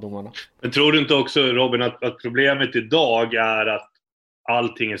spelarna och domarna. Men tror du inte också, Robin, att problemet idag är att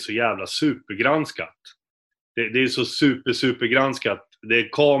allting är så jävla supergranskat? Det är så supergranskat. Det är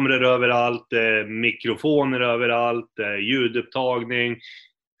kameror överallt, det är mikrofoner överallt, det är ljudupptagning.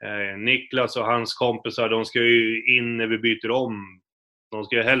 Niklas och hans kompisar, de ska ju in när vi byter om. De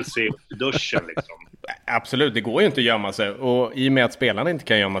ska ju helst se upp i duschen liksom. Absolut, det går ju inte att gömma sig. Och i och med att spelarna inte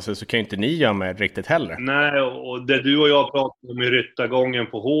kan gömma sig så kan ju inte ni gömma er riktigt heller. Nej, och det du och jag pratar om i ryttargången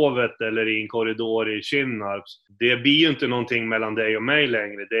på Hovet eller i en korridor i Kinnarps, det blir ju inte någonting mellan dig och mig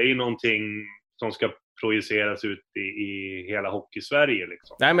längre. Det är ju någonting som ska projiceras ut i hela hockey-Sverige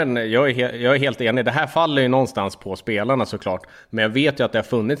liksom. Nej, men jag är helt enig. Det här faller ju någonstans på spelarna såklart. Men jag vet ju att det har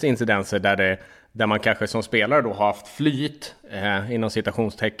funnits incidenser där man kanske som spelare då har haft flyt inom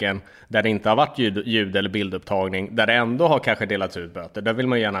citationstecken, där det inte har varit ljud eller bildupptagning, där det ändå har kanske delats ut böter. Där vill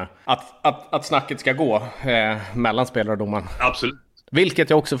man gärna att snacket ska gå mellan spelare och domaren. Absolut. Vilket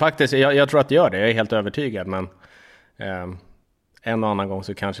jag också faktiskt, jag tror att det gör det. Jag är helt övertygad, men en och annan gång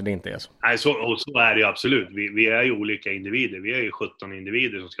så kanske det inte är så. Nej, så är det ju absolut. Vi är ju olika individer. Vi är ju 17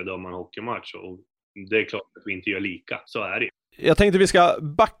 individer som ska döma en hockeymatch, och det är klart att vi inte gör lika. Så är det. Jag tänkte vi ska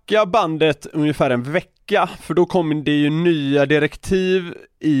backa bandet ungefär en vecka, för då kommer det ju nya direktiv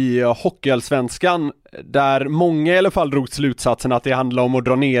i Hockeyallsvenskan där många i alla fall drog slutsatsen att det handlar om att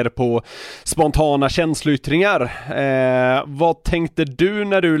dra ner på spontana känsloyttringar. Vad tänkte du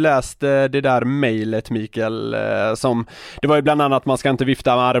när du läste det där mejlet, Mikael? Det var ju bland annat att man ska inte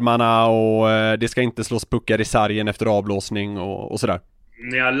vifta med armarna och det ska inte slås puckar i sargen efter avblåsning och sådär.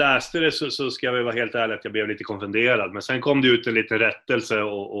 När jag läste det så ska jag vara helt ärlig att jag blev lite konfunderad. Men sen kom det ut en liten rättelse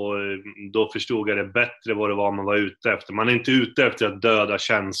och då förstod jag det bättre vad det var man var ute efter. Man är inte ute efter att döda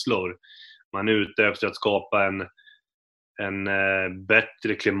känslor. Man är ute efter att skapa en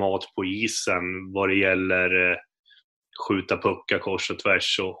bättre klimat på isen vad det gäller skjuta puckar kors och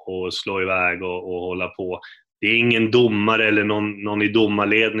tvärs och slå iväg och hålla på. Det är ingen domare eller någon i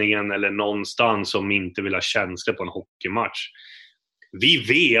domarledningen eller någonstans som inte vill ha känslor på en hockeymatch. Vi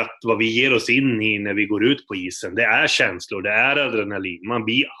vet vad vi ger oss in i när vi går ut på isen. Det är känslor, det är adrenalin. Man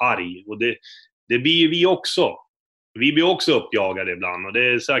blir arg. Och det blir vi också. Vi blir också uppjagade ibland. Och det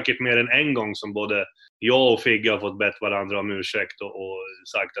är säkert mer än en gång som både jag och Figge har fått bett varandra om ursäkt och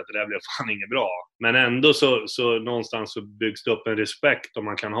sagt att det där blev fan inget bra. Men ändå så någonstans så byggs det upp en respekt om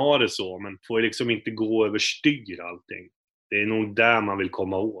man kan ha det så. Men får ju liksom inte gå överstyr allting. Det är nog där man vill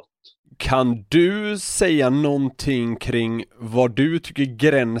komma åt. Kan du säga någonting kring vad du tycker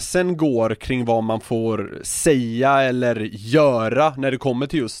gränsen går kring vad man får säga eller göra när det kommer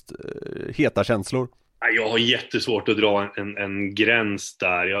till just heta känslor? Jag har jättesvårt att dra en gräns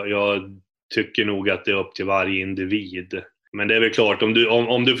där. Jag tycker nog att det är upp till varje individ. Men det är väl klart,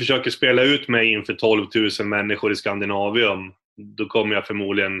 om du försöker spela ut mig inför 12 000 människor i Skandinavium, då kommer jag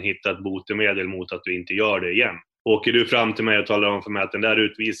förmodligen hitta ett botemedel mot att du inte gör det igen. Åker du fram till mig och talar om för mig att den där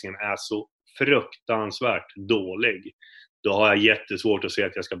utvisningen är så fruktansvärt dålig, då har jag jättesvårt att se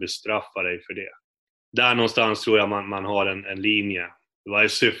att jag ska bestraffa dig för det. Där någonstans tror jag man har en linje. Vad är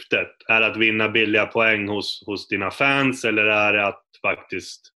syftet? Är det att vinna billiga poäng hos dina fans, eller är det att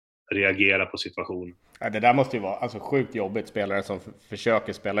faktiskt reagera på situationen? Ja, det där måste ju vara alltså, sjukt jobbigt, spelare som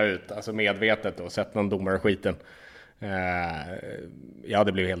försöker spela ut alltså medvetet och sätta någon domare i skiten. Ja,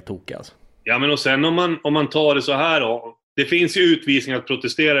 det blir helt tokigt alltså. Ja, men och sen om man tar det så här då. Det finns ju utvisningar att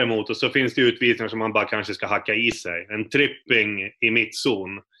protestera emot, och så finns det utvisningar som man bara kanske ska hacka i sig. En tripping i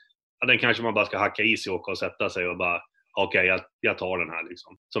mittzon, ja, den kanske man bara ska hacka i sig och sätta sig och bara okej, jag tar den här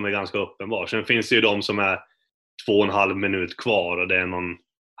liksom. Som är ganska uppenbar. Sen finns det ju de som är 2,5 minut kvar och det är någon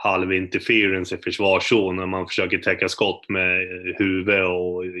halv interference i försvarszon när man försöker täcka skott med huvud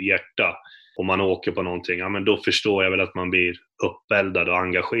och hjärta. Om man åker på någonting, ja, men då förstår jag väl att man blir uppeldad och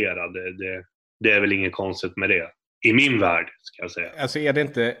engagerad. Det är väl inget konstigt med det. I min värld, ska jag säga.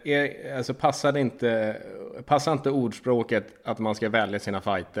 Alltså passar inte ordspråket att man ska välja sina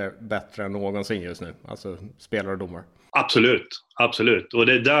fighter bättre än någonsin just nu? Alltså spelare och domare. Absolut. Och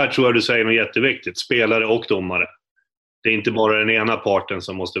det där tror jag du säger något jätteviktigt. Spelare och domare. Det är inte bara den ena parten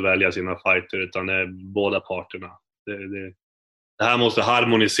som måste välja sina fighter, utan det är båda parterna. Det här måste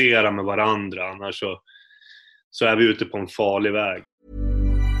harmonisera med varandra, annars så är vi ute på en farlig väg.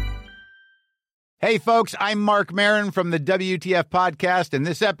 Hey folks, I'm Mark Maron from the WTF podcast, and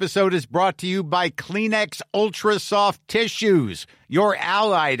this episode is brought to you by Kleenex Ultra Soft Tissues, your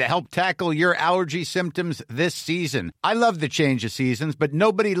ally to help tackle your allergy symptoms this season. I love the change of seasons, but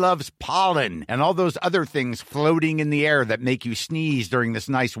nobody loves pollen and all those other things floating in the air that make you sneeze during this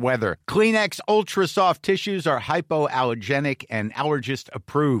nice weather. Kleenex Ultra Soft Tissues are hypoallergenic and allergist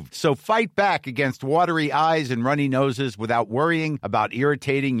approved, so fight back against watery eyes and runny noses without worrying about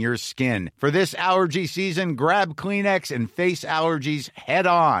irritating your skin. For this allergy season, grab Kleenex and face allergies head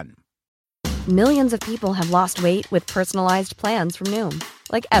on. Millions of people have lost weight with personalized plans from Noom.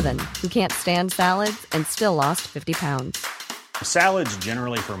 Like Evan, who can't stand salads and still lost 50 pounds. Salads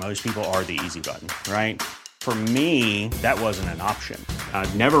generally for most people are the easy button, right? For me, that wasn't an option. I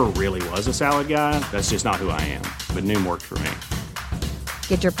never really was a salad guy. That's just not who I am. But Noom worked for me.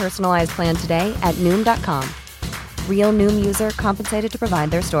 Get your personalized plan today at Noom.com. Real Noom user compensated to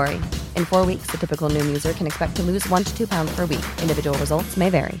provide their story. In 4 weeks, the typical Noom user can expect to lose 1 to 2 pounds per week. Individual results may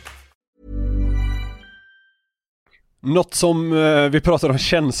vary. Något som vi pratade om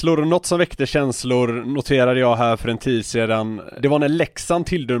känslor, och något som väckte känslor noterade jag här för en tid sedan. Det var när Leksand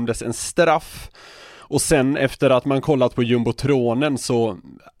tilldömdes en straff, och sen efter att man kollat på jumbotronen så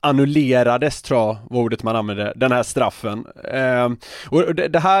annullerades, tror jag var ordet man använde, den här straffen. Och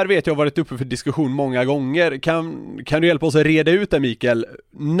det här vet jag har varit uppe för diskussion många gånger. Kan du hjälpa oss att reda ut det, Mikael?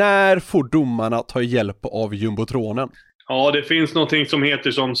 När får domarna ta hjälp av jumbotronen? Ja, det finns någonting som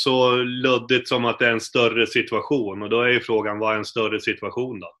heter som så luddigt som att det är en större situation. Och då är ju frågan, vad är en större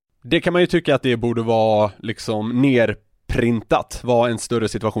situation då? Det kan man ju tycka att det borde vara liksom nerprintat, vad en större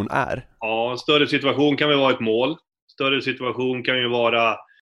situation är. Ja, en större situation kan väl vara ett mål. Större situation kan ju vara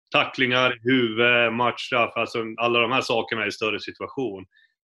tacklingar, huvud, matchstraff. Alltså alla de här sakerna är större situation.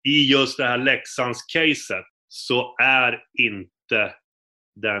 I just det här Leksands-caset så är inte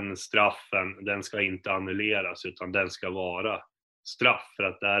den straffen, den ska inte annulleras, utan den ska vara straff. För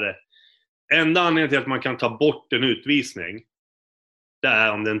att det är det enda anledningen till att man kan ta bort en utvisning, det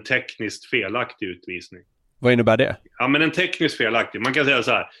är om det är en tekniskt felaktig utvisning. Vad innebär det? Ja, men en tekniskt felaktig. Man kan säga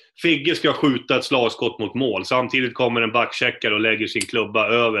så här: Figge ska skjuta ett slagskott mot mål. Samtidigt kommer en backcheckare och lägger sin klubba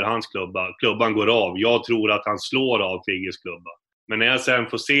över hans klubba. Klubban går av. Jag tror att han slår av Figges klubba. Men när jag sen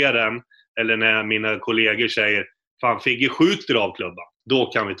får se den, eller när mina kollegor säger fan, Figge skjuter av klubban, då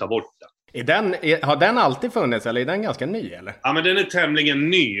kan vi ta bort den. Har den alltid funnits, eller är den ganska ny, eller? Ja, men den är tämligen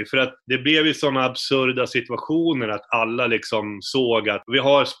ny, för att det blev ju sådana absurda situationer att alla liksom såg att vi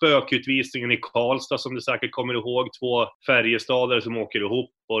har spökutvisningen i Karlstad, som du säkert kommer ihåg, 2 Färjestadare som åker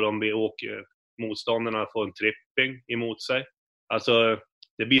ihop och motståndarna får en tripping emot sig. Alltså,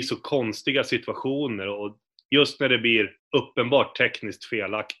 det blir så konstiga situationer, och just när det blir uppenbart tekniskt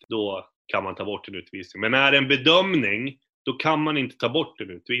felaktigt, då kan man ta bort en utvisning. Men när det är en bedömning, då kan man inte ta bort en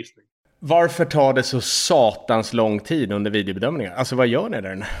utvisning. Varför tar det så satans lång tid under videobedömningar? Alltså vad gör ni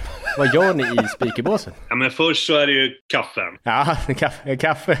där? Vad gör ni i speakerbåsen? Ja, men först så är det ju kaffen. Ja,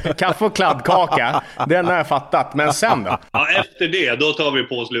 kaffe och kladdkaka. Den har jag fattat. Men sen då? Ja, efter det, då tar vi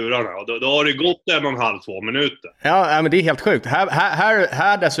på oss lurarna. Då har det gått 1,5-2 minuter. Ja, men det är helt sjukt.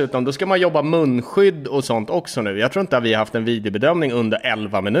 Här dessutom, då ska man jobba munskydd och sånt också nu. Jag tror inte att vi har haft en videobedömning under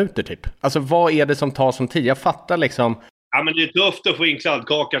 11 minuter typ. Alltså vad är det som tar som tid? Jag fattar liksom... Ja, men det är tufft att få in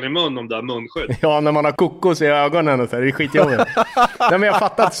kladdkakan i mun om det är munskydd. Ja, när man har kokos i ögonen och så här, det är skitjobbigt. Nej, men jag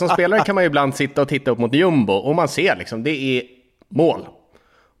fattar att som spelare kan man ju ibland sitta och titta upp mot jumbo och man ser liksom, det är mål.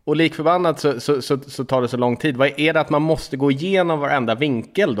 Och likförbannat så tar det så lång tid. Vad är det att man måste gå igenom varenda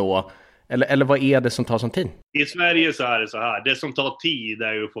vinkel då? Eller vad är det som tar som tid? I Sverige så är det så här. Det som tar tid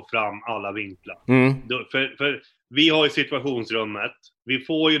är ju att få fram alla vinklar. För vi har ju situationsrummet. Vi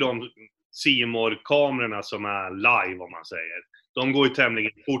får ju de C-more-kamerorna som är live om man säger. De går ju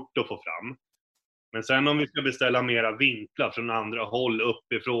tämligen fort att få fram. Men sen om vi ska beställa mera vinklar från andra håll,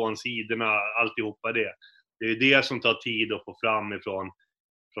 uppifrån, sidorna, alltihopa det. Det är ju det som tar tid att få fram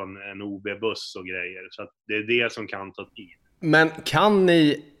från en OB-buss och grejer. Så att det är det som kan ta tid. Men kan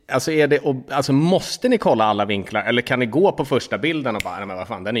ni... Alltså måste ni kolla alla vinklar? Eller kan ni gå på första bilden och bara, nej men vad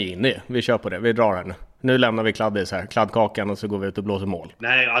fan, den är inne. Vi kör på det, vi drar den. Nu lämnar vi kladdkakan och så går vi ut och blåser mål.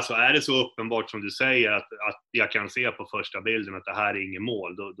 Nej, alltså är det så uppenbart som du säger att jag kan se på första bilden att det här är inget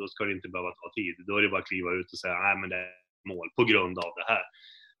mål, då ska det inte behöva ta tid. Då är det bara att kliva ut och säga, nej men det är mål på grund av det här.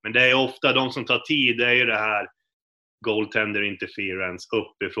 Men det är ofta de som tar tid, det är ju det här goaltender interference,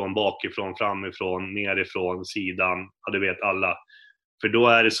 uppifrån, bakifrån, framifrån, nerifrån, sidan, ja det vet alla. För då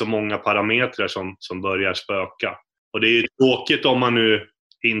är det så många parametrar som börjar spöka. Och det är ju tråkigt om man nu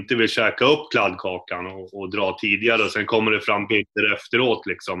inte vill käka upp kladdkakan och dra tidigare. Och sen kommer det fram bilder efteråt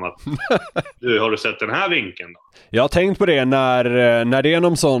liksom att har du sett den här vinkeln då? Jag har tänkt på det när det är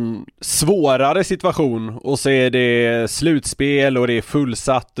någon sån svårare situation och så är det slutspel och det är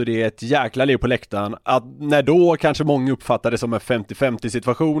fullsatt och det är ett jäkla liv på läktaren. Att när då kanske många uppfattar det som en 50-50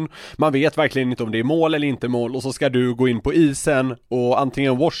 situation. Man vet verkligen inte om det är mål eller inte mål och så ska du gå in på isen och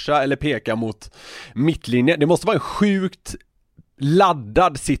antingen washa eller peka mot mittlinjen. Det måste vara en sjukt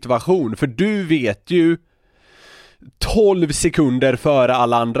laddad situation, för du vet ju 12 sekunder före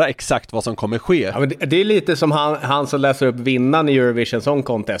alla andra exakt vad som kommer ske. Ja, men det är lite som han som läser upp vinnaren i Eurovision Song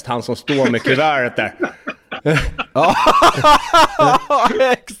Contest, han som står med kuvertet där. Ja,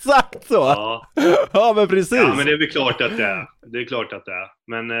 exakt så. Ja, men precis. Ja, men det är väl klart att det är. Det är klart att det är.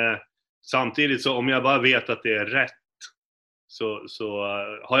 Men samtidigt så om jag bara vet att det är rätt så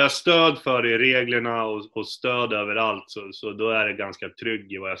har jag stöd för det i reglerna och stöd överallt så då är det ganska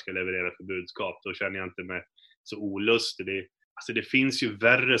trygg i vad jag ska leverera för budskap. Då känner jag inte mig så olustig. Det finns ju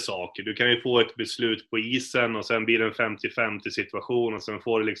värre saker. Du kan ju få ett beslut på isen och sen blir det en 50-50 situation och sen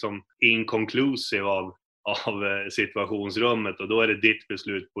får du liksom inconclusive av situationsrummet och då är det ditt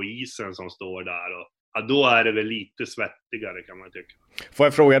beslut på isen som står där och ja, då är det väl lite svettigare kan man tycka. Får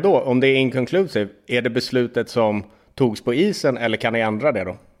jag fråga då, om det är inconclusive, är det beslutet som togs på isen eller kan ni ändra det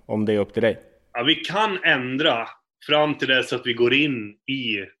då? Om det är upp till dig. Ja, vi kan ändra fram till dess att vi går in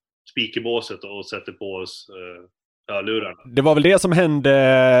i speakerbåset och sätter på oss hörlurarna. Det var väl det som hände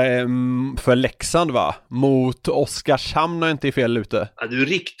för Leksand va? Mot Oskarshamn och inte i fel ute. Ja, du är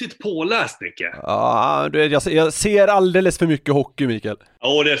riktigt påläst, Nicke. Ja, jag ser alldeles för mycket hockey, Mikael.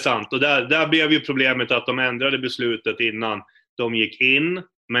 Ja, det är sant. Och där blev ju problemet att de ändrade beslutet innan de gick in.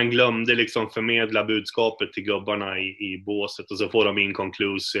 Men glömde liksom förmedla budskapet till gubbarna i båset. Och så får de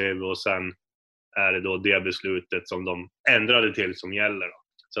inconclusive och sen är det då det beslutet som de ändrade till som gäller då.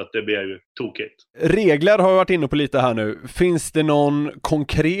 Så att det blir ju tokigt. Regler har jag varit inne på lite här nu. Finns det någon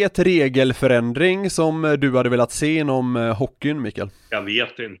konkret regelförändring som du hade velat se inom hockeyn, Mikael? Jag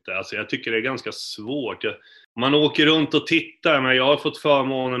vet inte. Alltså jag tycker det är ganska svårt. Man åker runt och tittar, men jag har fått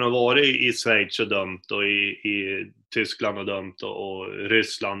förmånen att vara i Schweiz och dömt och i Tyskland och dömt och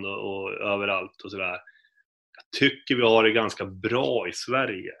Ryssland och överallt och sådär. Jag tycker vi har det ganska bra i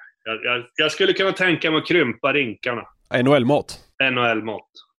Sverige. Jag skulle kunna tänka mig att krympa rinkarna. NHL-mått?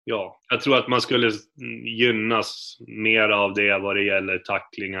 NHL-mått, ja. Jag tror att man skulle gynnas mer av det vad det gäller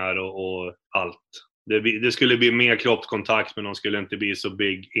tacklingar och allt. Det skulle bli mer kroppskontakt, men de skulle inte bli så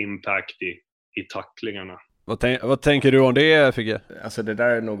big impact i tacklingarna. Vad tänker du om det, Figge? Alltså det där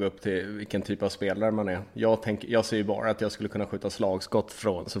är nog upp till vilken typ av spelare man är. Jag ser ju bara att jag skulle kunna skjuta slagskott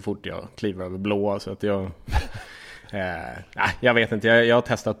från så fort jag kliver över blåa, så att jag... jag vet inte, jag har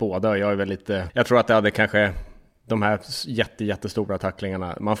testat båda. Jag är väl lite... Jag tror att det hade kanske... De här jättestora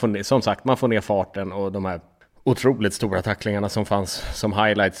tacklingarna. Man får ner farten och de här otroligt stora tacklingarna som fanns som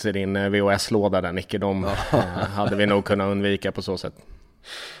highlights i din VHS-låda där, Nicke. De hade vi nog kunnat undvika på så sätt.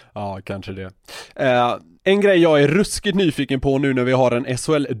 Ja, kanske det. En grej jag är ruskigt nyfiken på nu när vi har en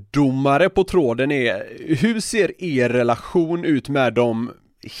SHL-domare på tråden är, hur ser er relation ut med de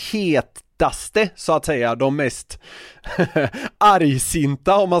hetaste, så att säga, de mest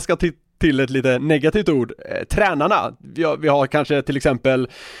argsinta, om man ska till ett lite negativt ord, tränarna. Vi har kanske till exempel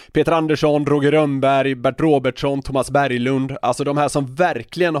Peter Andersson, Roger Rönnberg, Bert Robertsson, Thomas Berglund, alltså de här som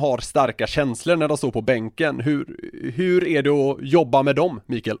verkligen har starka känslor när de står på bänken. Hur är det att jobba med dem,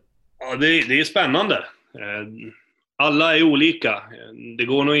 Mikael? Ja, det är spännande. Alla är olika. Det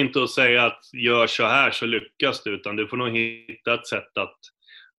går nog inte att säga att gör så här så lyckas du, utan du får nog hitta ett sätt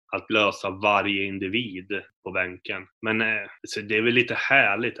att lösa varje individ på bänken. Men så det är väl lite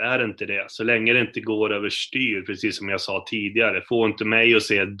härligt, är det inte det? Så länge det inte går överstyr, precis som jag sa tidigare. Få inte mig att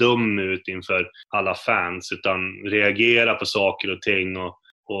se dum ut inför alla fans, utan reagera på saker och ting och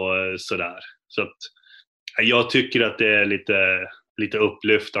sådär. Så att jag tycker att det är lite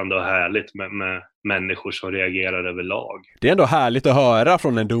upplyftande och härligt med människor som reagerar överlag. Det är ändå härligt att höra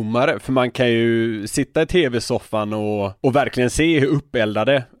från en domare, för man kan ju sitta i tv-soffan och verkligen se hur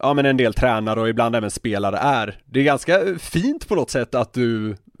uppeldade men en del tränare och ibland även spelare är. Det är ganska fint på något sätt att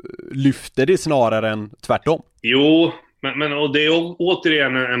du lyfter det snarare än tvärtom. Jo, men och det är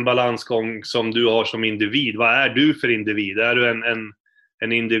återigen en balansgång som du har som individ. Vad är du för individ? Är du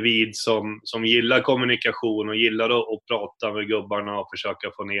en individ som gillar kommunikation och gillar att prata med gubbarna och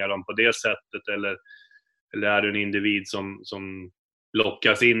försöka få ner dem på det sättet, eller är du en individ som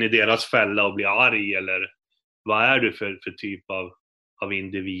lockas in i deras fälla och blir arg, eller vad är du för typ av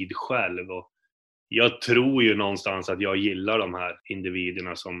individ själv? Och jag tror ju någonstans att jag gillar de här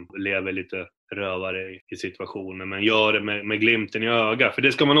individerna som lever lite rövare i situationen, men gör det med glimten i ögat. För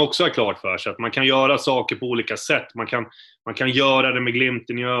det ska man också ha klart för sig, att man kan göra saker på olika sätt. Man kan göra det med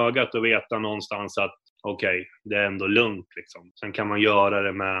glimten i ögat och veta någonstans att okej, det är ändå lugnt liksom. Sen kan man göra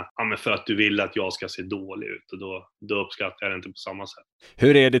det med för att du vill att jag ska se dålig ut, och då uppskattar jag det inte på samma sätt.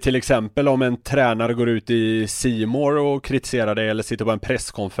 Hur är det till exempel om en tränare går ut i C More och kritiserar dig, eller sitter på en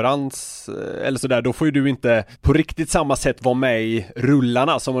presskonferens eller sådär? Då får ju du inte på riktigt samma sätt vara med i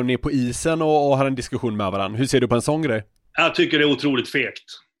rullarna som om ni är på isen och har en diskussion med varandra. Hur ser du på en sån grej? Jag tycker det är otroligt fegt.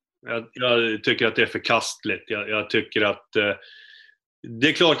 Jag tycker att det är förkastligt. Jag tycker att det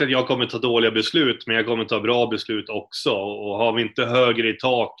är klart att jag kommer ta dåliga beslut, men jag kommer ta bra beslut också. Och har vi inte högre i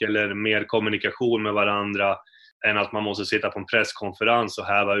tak eller mer kommunikation med varandra än att man måste sitta på en presskonferens och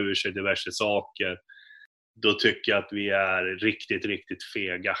häva ur sig diverse saker, då tycker jag att vi är riktigt, riktigt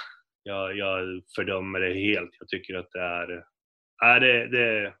fega. Jag fördömer det helt. Jag tycker att det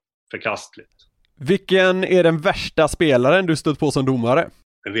är förkastligt. Vilken är den värsta spelaren du stött på som domare?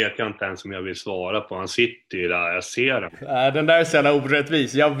 Det vet jag inte ens om jag vill svara på. Han sitter ju där, jag ser den. Den där är så jävla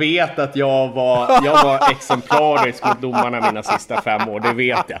orättvis. Jag vet att jag var exemplarisk mot domarna mina sista 5 år, det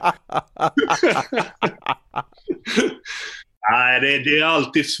vet jag. Nej, det är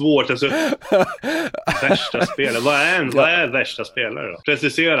alltid svårt. Alltså, värsta spelare. Vad är värsta spelare då?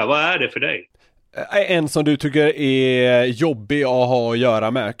 Precisera, vad är det för dig? En som du tycker är jobbig att ha att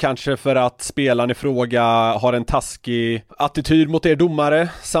göra med. Kanske för att spelaren i fråga har en taskig attityd mot er domare,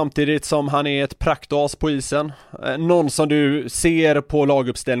 samtidigt som han är ett praktas på isen. Någon som du ser på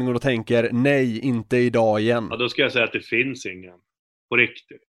laguppställningen och tänker, nej, inte idag igen. Ja, då ska jag säga att det finns ingen. På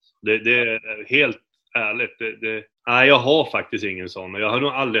riktigt. Det är helt ärligt. Nej, jag har faktiskt ingen sån. Jag har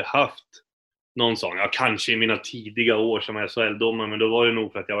nog aldrig haft någon sån. Ja, kanske i mina tidiga år som SHL-domare, men då var det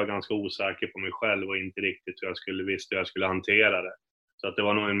nog för att jag var ganska osäker på mig själv och inte riktigt visste hur jag skulle hantera det. Så att det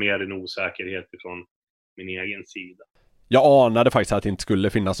var nog mer en osäkerhet från min egen sida. jag anade faktiskt att det inte skulle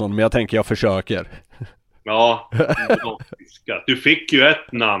finnas någon, men jag tänker jag försöker. Ja, du fick ju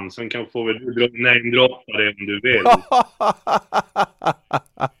ett namn, sen får väl du namedroppa det om du vill.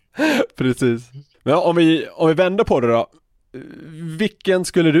 Precis. Men om vi vänder på det då. Vilken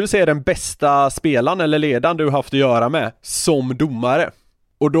skulle du säga är den bästa spelaren eller ledaren du haft att göra med som domare?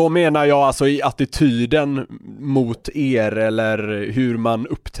 Och då menar jag alltså i attityden mot er eller hur man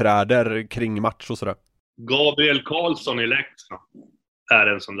uppträder kring match och sådär. Gabriel Karlsson i Leksand är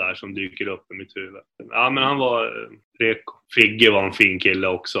en sån där som dyker upp i mitt huvud. Ja, men han var reko. Figge var en fin kille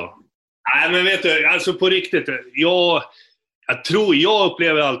också. Nej, men vet du, alltså på riktigt, jag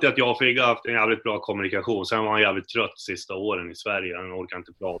upplever alltid att jag och Figge har haft en jävligt bra kommunikation. Sen var han jävligt trött sista åren i Sverige. Han orkar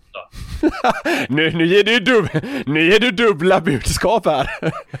inte prata. nu ger du dubbla budskap här.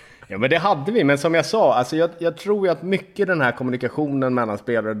 Ja, men det hade vi. Men som jag sa, alltså jag tror ju att mycket den här kommunikationen mellan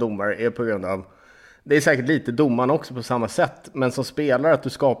spelare och domare är på grund av, det är säkert lite domarna också på samma sätt, men som spelare att du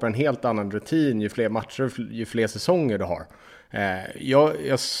skapar en helt annan rutin ju fler matcher, ju fler säsonger du har.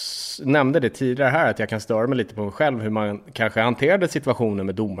 Jag nämnde det tidigare här, att jag kan störa mig lite på mig själv hur man kanske hanterade situationer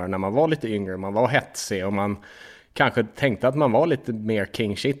med domare när man var lite yngre, man var hetsig och man kanske tänkte att man var lite mer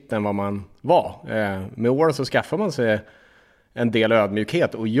king shit än vad man var. Med åren så skaffar man sig en del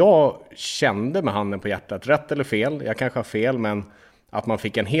ödmjukhet, och jag kände med handen på hjärtat, rätt eller fel, jag kanske har fel, men att man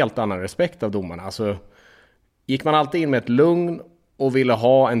fick en helt annan respekt av domarna. Alltså, gick man alltid in med ett lugn och ville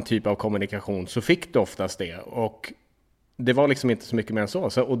ha en typ av kommunikation, så fick du oftast det, och det var liksom inte så mycket mer än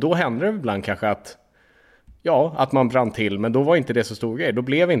så. Och då hände det ibland kanske att man brann till, men då var inte det så stor grej. Då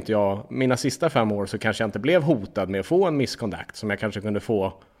blev inte jag, mina sista 5 år så kanske jag inte blev hotad med att få en misconduct som jag kanske kunde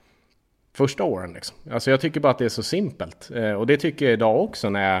få första åren liksom. Alltså jag tycker bara att det är så simpelt. Och det tycker jag idag också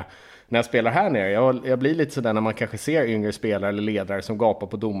när jag spelar här nere. Jag blir lite sådär när man kanske ser yngre spelare eller ledare som gapar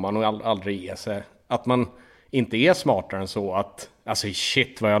på domaren och aldrig ger sig. Att man inte är smartare än så att, alltså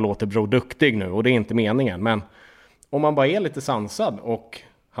shit vad jag låter Bro duktig nu, och det är inte meningen. Men om man bara är lite sansad och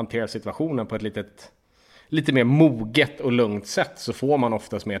hanterar situationen på ett lite mer moget och lugnt sätt, så får man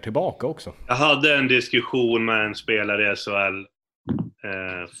oftast mer tillbaka också. Jag hade en diskussion med en spelare i SHL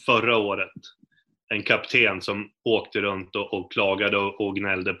förra året. En kapten som åkte runt och klagade och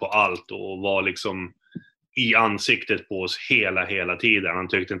gnällde på allt och var liksom i ansiktet på oss hela tiden. Han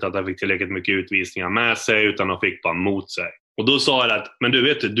tyckte inte att han fick tillräckligt mycket utvisningar med sig, utan han fick bara mot sig. Och då sa jag att, men du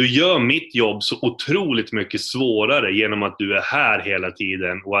vet, du gör mitt jobb så otroligt mycket svårare genom att du är här hela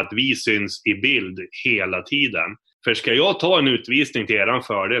tiden och att vi syns i bild hela tiden. För ska jag ta en utvisning till eran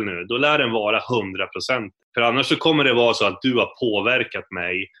fördel nu, då lär den vara 100%. För annars så kommer det vara så att du har påverkat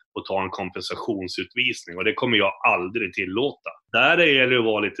mig och ta en kompensationsutvisning. Och det kommer jag aldrig tillåta. Där gäller det att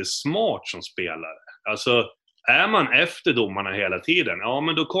vara lite smart som spelare. Alltså, är man efter domarna hela tiden, ja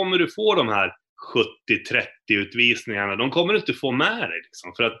men då kommer du få de här 70-30 utvisningarna. De kommer du inte få med dig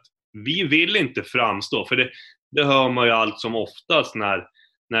liksom. För att vi vill inte framstå. För det hör man ju allt som oftast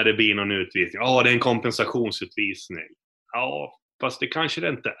när det blir någon utvisning. Ja, det är en kompensationsutvisning. Ja, fast det kanske det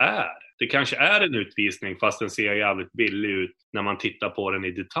inte är. Det kanske är en utvisning fast den ser jävligt billig ut när man tittar på den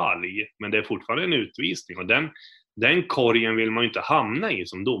i detalj. Men det är fortfarande en utvisning. Och den korgen vill man ju inte hamna i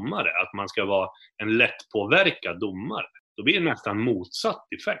som domare. Att man ska vara en lättpåverkad domare. Då blir det nästan motsatt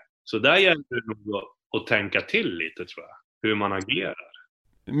effekt. Så där gäller det nog att tänka till lite, tror jag. Hur man agerar.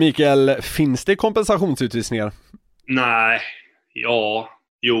 Mikael, finns det kompensationsutvisningar? Nej,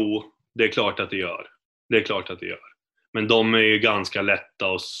 jo, det är klart att det gör. Men de är ju ganska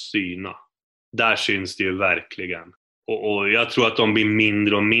lätta att syna. Där syns det ju verkligen. Och jag tror att de blir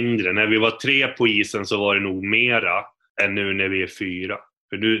mindre och mindre. När vi var 3 på isen så var det nog mera än nu när vi är 4.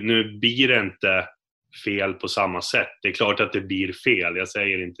 För nu blir det inte fel på samma sätt. Det är klart att det blir fel, jag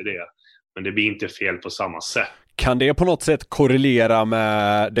säger inte det. Men det blir inte fel på samma sätt. Kan det på något sätt korrelera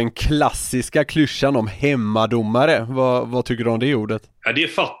med den klassiska klyschan om hemmadomare? Vad tycker du om det ordet? Ja, det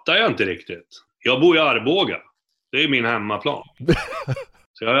fattar jag inte riktigt. Jag bor i Arboga. Det är min hemmaplan.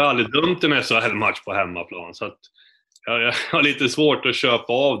 Så jag har aldrig dömt en SHL-match på hemmaplan. Så att jag har lite svårt att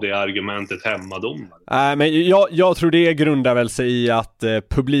köpa av det argumentet hemmadomare. Nej, men jag tror det grundar väl sig i att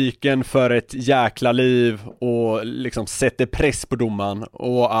publiken för ett jäkla liv och liksom sätter press på domaren,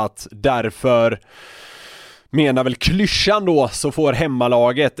 och att därför menar väl klyschan då, så får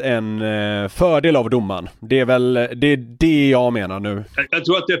hemmalaget en fördel av domaren. Det är det jag menar nu. Jag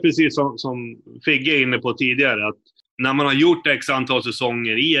tror att det är precis som Figge är inne på tidigare, att när man har gjort x antal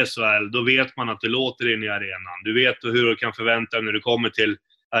säsonger i SHL, då vet man att det låter in i arenan. Du vet hur du kan förvänta dig när du kommer till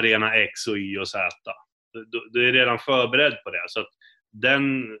arena X och Y och Z. Du är redan förberedd på det. Så att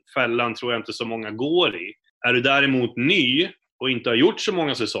den fällan tror jag inte så många går i. Är du däremot ny och inte har gjort så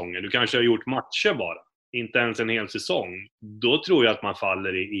många säsonger, du kanske har gjort matcher bara, inte ens en hel säsong, då tror jag att man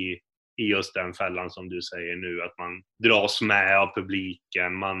faller i just den fällan som du säger nu, att man dras med av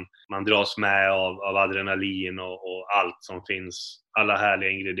publiken, man dras med av adrenalin och allt som finns, alla härliga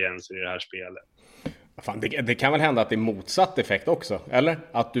ingredienser i det här spelet. Fan, det kan väl hända att det är motsatt effekt också, eller?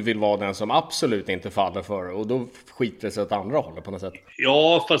 Att du vill vara den som absolut inte faller för det, och då skiter det sig åt andra hållet på något sätt.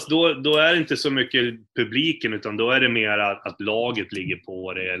 Ja, fast då är det inte så mycket publiken, utan då är det mer att laget ligger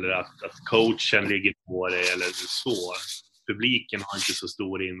på det, eller att coachen ligger på det, eller så. Publiken har inte så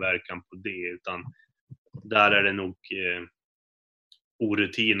stor inverkan på det, utan där är det nog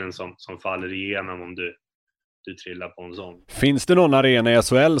orutinen som faller igenom om du trillar på en sån. Finns det någon arena i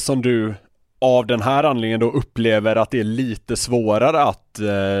SHL som du av den här anledningen då upplever att det är lite svårare att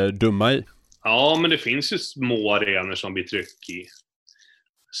döma i? Ja, men det finns ju små arenor som blir tryck i.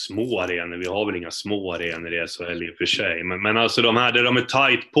 Små arenor, vi har väl inga små arenor i SHL i och för sig. Men alltså de här där de är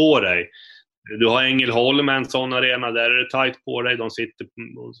tight på dig. Du har Ängelholm, en sån arena, där är det tight på dig. De sitter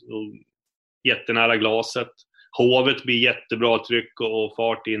och jättenära glaset. Hovet blir jättebra tryck och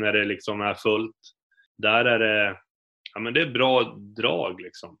fart in när det liksom är fullt. Där är det, ja men det är bra drag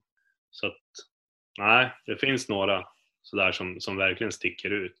liksom. Så att, nej, det finns några sådär som verkligen sticker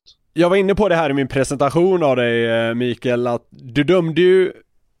ut. Jag var inne på det här i min presentation av dig, Mikael, att du dömde ju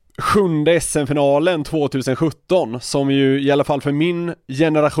 7:e SM-finalen 2017, som ju i alla fall för min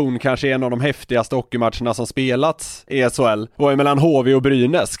generation kanske är en av de häftigaste hockeymatcherna som spelats i SHL. Det var ju mellan HV och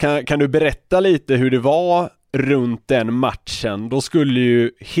Brynäs. Kan du berätta lite hur det var runt den matchen? Då skulle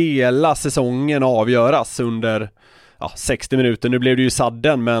ju hela säsongen avgöras under 60 minuter. Nu blev det ju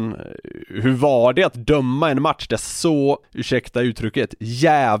sadden, men hur var det att döma en match där så, ursäkta uttrycket,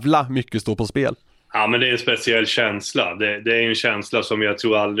 jävla mycket står på spel? Ja, men det är en speciell känsla. Det är en känsla som jag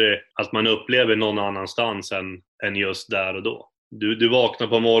tror aldrig att man upplever någon annanstans än just där och då. Du vaknar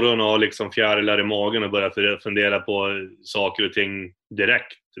på morgonen och har liksom fjärilar i magen och börjar fundera på saker och ting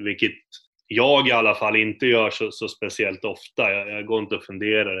direkt. Vilket jag i alla fall inte gör så speciellt ofta. Jag går inte och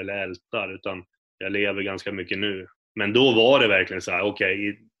funderar eller ältar, utan jag lever ganska mycket nu. Men då var det verkligen så här,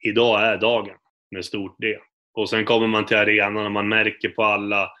 okej, idag är dagen med stort D. Och sen kommer man till arenan och man märker på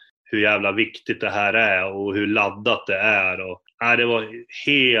alla hur jävla viktigt det här är och hur laddat det är. Och, det var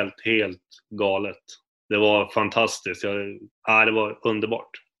helt galet. Det var fantastiskt. Det var underbart.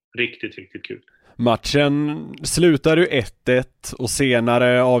 Riktigt kul. Matchen slutade ju 1-1 och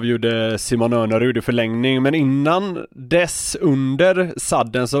senare avgjorde Simon Örnerud i förlängning. Men innan dess, under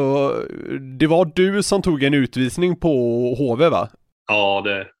sadden, så det var du som tog en utvisning på HV, va? Ja,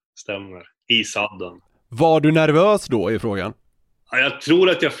 det stämmer. I sadden. Var du nervös då i frågan? Jag tror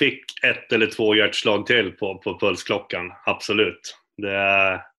att jag fick 1 eller 2 hjärtslag till på pulsklockan. Absolut.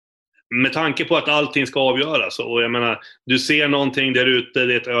 Med tanke på att allting ska avgöras. Och jag menar, du ser någonting där ute,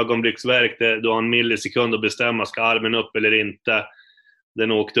 det är ett ögonblicksverk. Du har en millisekund att bestämma, ska armen upp eller inte.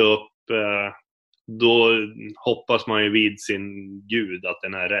 Den åkte upp. Då hoppas man ju vid sin gud att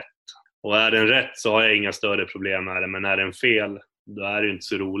den är rätt. Och är den rätt så har jag inga större problem med det. Men är den fel, då är det inte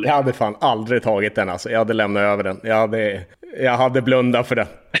så roligt. Jag hade fan aldrig tagit den alltså. Jag hade lämnat över den. Jag hade blundat för den.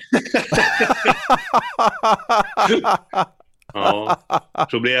 Ja,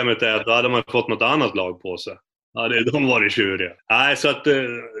 problemet är att då hade man fått något annat lag på sig. Ja, de var tjuriga. Nej, så att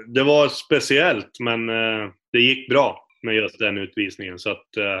det var speciellt, men det gick bra med just den utvisningen. Så att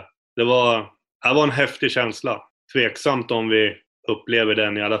det var en häftig känsla. Tveksamt om vi upplever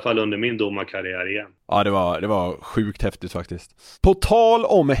den i alla fall under min domarkarriär igen. Ja, det var sjukt häftigt faktiskt. På tal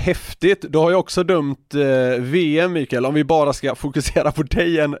om häftigt, då har jag också dömt VM, Mikael. Om vi bara ska fokusera på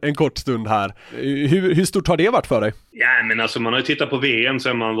dig en kort stund här. Hur stort har det varit för dig? Ja, men alltså man har ju tittat på VM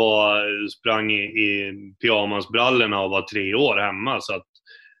sen man sprang i pyjamasbrallorna och var 3 år hemma. Så att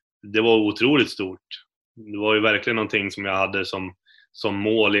det var otroligt stort. Det var ju verkligen någonting som jag hade som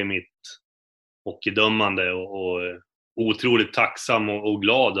mål i mitt hockeydömande och otroligt tacksam och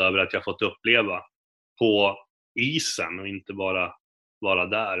glad över att jag fått uppleva på isen och inte bara vara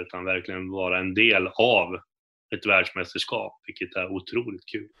där, utan verkligen vara en del av ett världsmästerskap, vilket är otroligt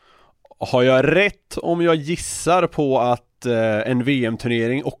kul. Har jag rätt om jag gissar på att en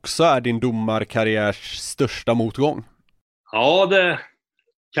VM-turnering också är din domarkarriärs största motgång? Ja, det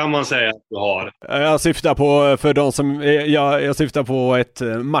kan man säga att du har. Jag syftar på, för de som jag syftar på ett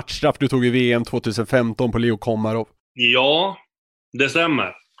matchstraff du tog i VM 2015 på Leo Komarov. Ja, det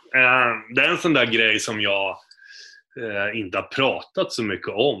stämmer. Det är en sån där grej som jag inte har pratat så mycket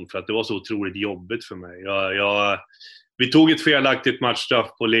om, för att det var så otroligt jobbigt för mig. Vi tog ett felaktigt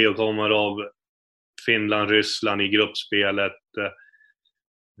matchstraff på Leo Komarov, Finland-Ryssland i gruppspelet.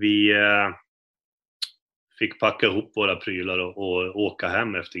 Vi fick packa ihop våra prylar och åka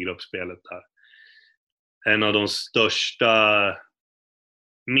hem efter gruppspelet där. En av de största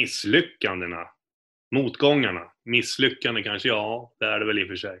misslyckandena, misslyckande kanske, ja, det är det väl i och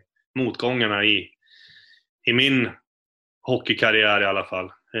för sig. Motgångarna i min hockeykarriär i alla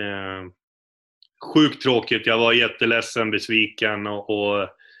fall. Sjukt tråkigt, jag var jätteledsen, besviken och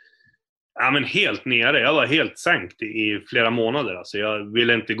men helt nere. Jag var helt sänkt i flera månader. Alltså jag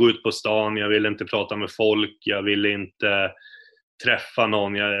ville inte gå ut på stan, jag ville inte prata med folk, jag ville inte träffa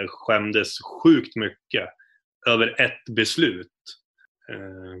någon. Jag skämdes sjukt mycket över ett beslut.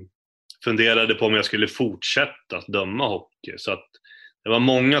 Funderade på om jag skulle fortsätta att döma hockey. Så att det var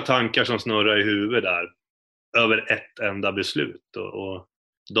många tankar som snurrade i huvudet där över ett enda beslut. Och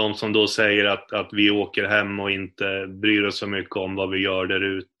de som då säger att vi åker hem och inte bryr oss så mycket om vad vi gör där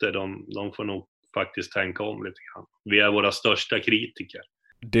ute, de får nog faktiskt tänka om lite grann. Vi är våra största kritiker.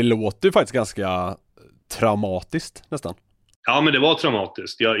 Det låter ju faktiskt ganska traumatiskt nästan. Ja, men det var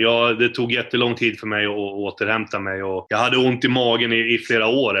traumatiskt. Det tog jättelång tid för mig att återhämta mig. Och jag hade ont i magen i flera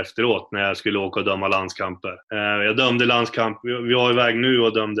år efteråt när jag skulle åka och döma landskamper. Jag dömde landskamp. Vi var iväg nu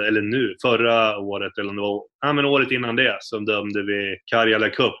och dömde, eller nu, förra året eller något. Ja, men året innan det så dömde vi Karjala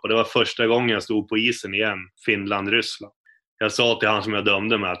Cup. Och det var första gången jag stod på isen igen. Finland-Ryssland. Jag sa till han som jag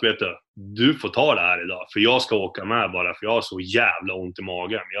dömde med att, vet du får ta det här idag. För jag ska åka med bara, för jag har så jävla ont i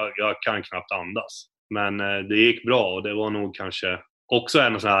magen. Jag kan knappt andas. Men det gick bra och det var nog kanske också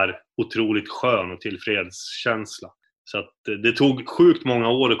en sån här otroligt skön och tillfredskänsla. Så att det tog sjukt många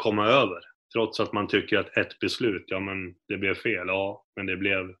år att komma över. Trots att man tycker att ett beslut, ja men det blev fel. Ja, men det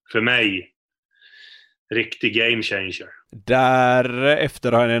blev för mig riktig game changer.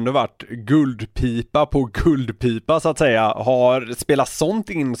 Därefter har det ändå varit guldpipa på guldpipa så att säga. Har spelat sånt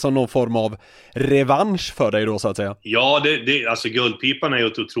in som någon form av revansch för dig då så att säga? Ja, alltså guldpipan är ju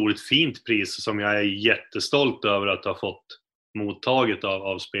ett otroligt fint pris som jag är jättestolt över att ha fått mottaget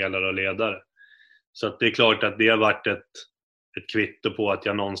av spelare och ledare. Så att det är klart att det har varit ett kvitto på att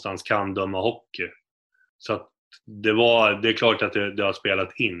jag någonstans kan döma hockey. Så att det är klart att det har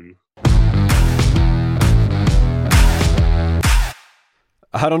spelat in.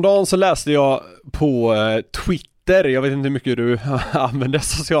 Häromdagen så läste jag på Twitter, jag vet inte hur mycket du använder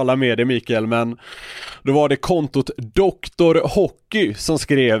sociala medier Mikael, men då var det kontot Dr. Hockey som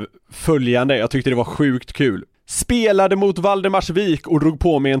skrev följande, jag tyckte det var sjukt kul. Spelade mot Valdemarsvik och drog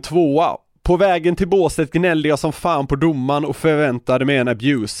på med en 2:a. På vägen till båset gnällde jag som fan på domaren och förväntade mig en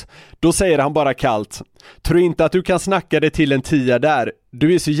abuse. Då säger han bara kallt: tror inte att du kan snacka dig till en 10 där.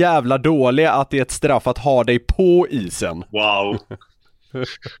 Du är så jävla dålig att det är ett straff att ha dig på isen. Wow.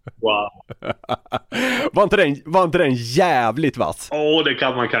 Wow. Var inte den jävligt vass? Det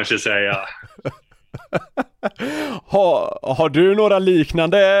kan man kanske säga. Har du några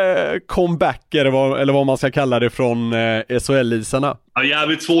liknande comebacker eller vad man ska kalla det från SHL-isarna? Ja,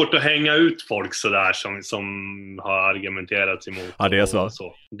 jävligt svårt att hänga ut folk sådär som har argumenterat emot. Ja, det är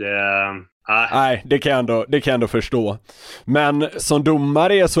så. Nej, det kan jag ändå förstå. Men som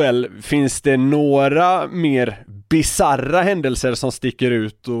domare i SHL, finns det några mer bizarra händelser som sticker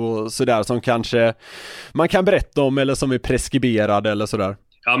ut och sådär som kanske man kan berätta om eller som är preskriberade eller sådär?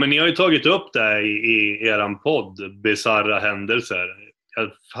 Ja, men ni har ju tagit upp det i eran podd, bizarra händelser.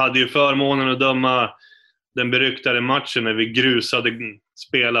 Jag hade ju förmånen att döma den beryktade matchen när vi grusade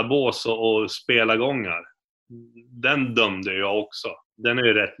spelarbås och spelargångar. Den dömde jag också. Den är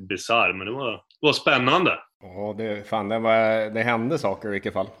ju rätt bizarr, men det var spännande. Ja, det hände saker i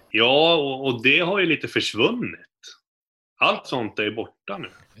vilket fall. Ja, och det har ju lite försvunnit. Allt sånt är borta nu.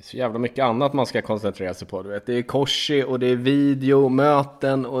 Det är så jävla mycket annat man ska koncentrera sig på. Du vet. Det är korsi och det är video,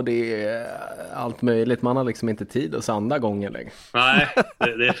 möten och det är allt möjligt. Man har liksom inte tid att sanda gången längre. Nej,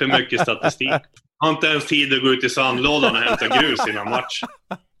 det är för mycket statistik. Jag har inte ens tid att gå ut i sandlådan och hämta grus innan match.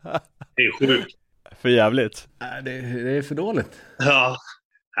 Det är sjukt. För jävligt. Det är för dåligt. Ja,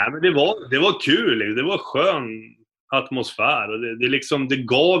 nej, men det var kul. Det var skön atmosfär. Och det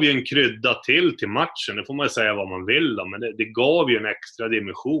gav ju en krydda till matchen. Det får man säga vad man vill om. Men det gav ju en extra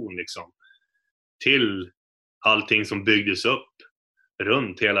dimension liksom, till allting som byggdes upp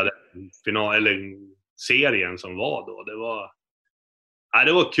runt hela den serien som var då.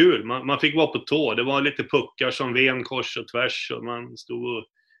 Det var kul. Man fick vara på tå. Det var lite puckar som ven kors och tvärs. Och man stod och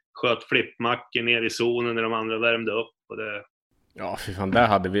sköt flippmackor ner i zonen när de andra värmde upp. Och det... Ja, för fan,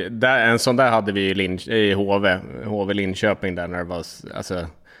 en sån där hade vi i HV Linköping där när det var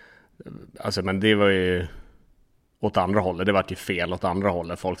alltså men det var ju åt andra hållet. Det var ju fel åt andra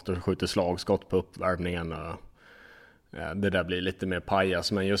hållet. Folk står och skjuter slagskott på uppvärmningen och det där blir lite mer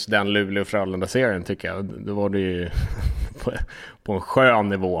pajas. Men just den Luleå-Frölunda-serien tycker jag, då var det ju på en skön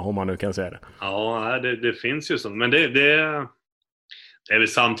nivå, om man nu kan säga det. Ja, det finns ju sånt. Men det är väl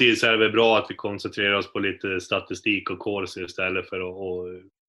samtidigt så är det väl bra att vi koncentrerar oss på lite statistik och kurser istället för att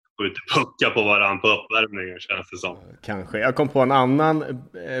gå ut och pucka på varandra på uppvärmningen, känns det som. Kanske. Jag kom på en annan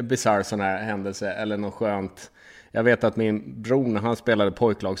bizarr sån här händelse, eller något skönt. Jag vet att min bror, när han spelade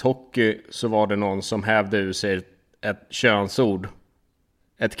pojklagshockey, så var det någon som hävde ur sig ett könsord.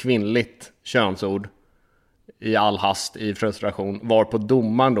 Ett kvinnligt könsord. I all hast, i frustration. Var på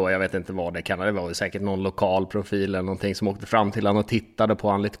domaren då, jag vet inte vad det kan. Det var säkert någon lokal profil eller någonting som åkte fram till han och tittade på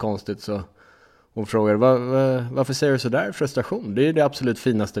han lite konstigt. Så hon frågade, varför säger du så där? Frustration, det är det absolut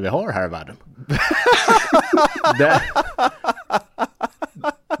finaste vi har här i världen.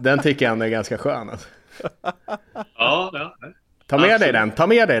 Den tycker jag är ganska skön. Alltså. Ja. Ta med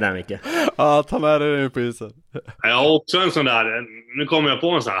dig den, Micke. Ja, ta med dig den på isen. Jag har också en sån där, nu kommer jag på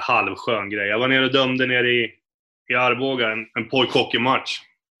en sån här halvskön grej. Jag var nere och dömde nere i Arboga en pojkhockeymatch.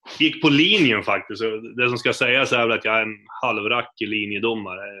 gick på linjen faktiskt. Det som ska sägas är väl att jag är en halvrackig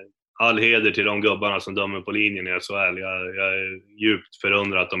linjedomare. All heder till de gubbarna som dömer på linjen i SHL. Jag är djupt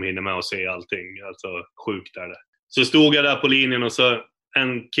förundrad att de hinner med att se allting. Alltså sjukt är det. Så stod jag där på linjen och så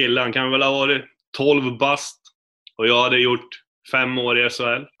en kille, han kan väl ha varit 12 bast. Och jag hade gjort 5 år i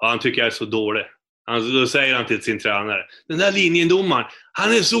SHL. Och han tycker jag är så dålig. Då säger han till sin tränare: den där linjendomaren, han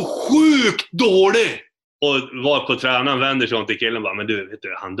är så sjukt dålig! Och var på tränaren vänder sig om till killen och bara: men du, vet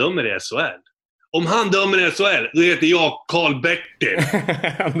du, han dömer i SHL. Om han dömer i SHL, då heter jag Karl-Bertil.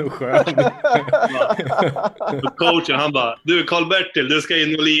 Han är skön. Och coachen, han bara: du Karl-Bertil, du ska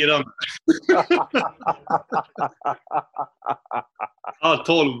in och lira. Ja,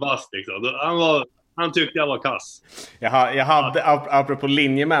 12 bast liksom. Han tyckte jag var kass. Jag hade, apropå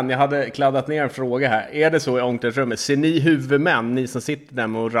linjemän, jag hade kladdat ner en fråga här. Är det så i omklädningsrummet? Ser ni huvudmän, ni som sitter där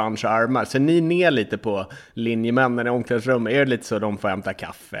med orange armar, ser ni ner lite på linjemännen i omklädningsrummet? Är det lite så de får hämta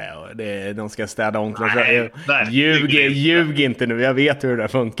kaffe och de ska städa omklädningsrummet? Ljug inte nu, jag vet hur det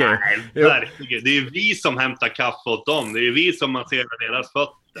funkar. Nej, verkligen. Det är vi som hämtar kaffe åt dem. Det är vi som masserar deras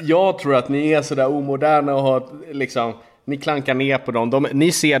fötter. Jag tror att ni är sådär omoderna och har liksom, ni klankar ner på dem.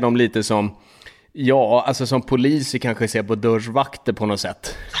 Ni ser dem lite som, ja, alltså som poliser kanske ser på dörrvakter på något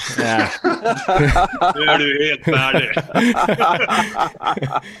sätt. Nu är du helt färdig.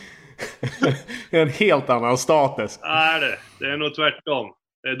 En helt annan status. Det är nog tvärtom.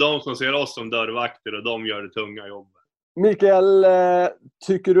 Det är de som ser oss som dörrvakter och de gör det tunga jobbet. Mikael,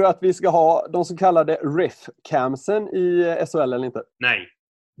 tycker du att vi ska ha de så kallade ref-camsen i SHL eller inte? Nej.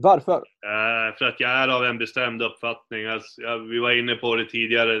 Varför? För att jag är av en bestämd uppfattning. Alltså, vi var inne på det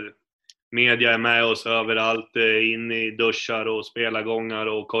tidigare. Media är med oss överallt, in i duschar och spelargångar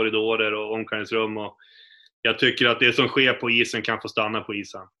och korridorer och omklädningsrum. Och jag tycker att det som sker på isen kan få stanna på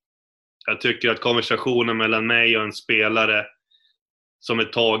isen. Jag tycker att konversationen mellan mig och en spelare som är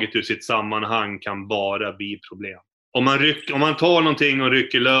taget ur sitt sammanhang kan bara bli problem. Om man tar någonting och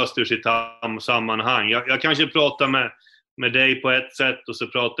rycker löst ur sitt sammanhang. Jag kanske pratar med dig på ett sätt och så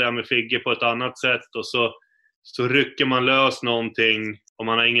pratar jag med Figge på ett annat sätt och så rycker man lös någonting och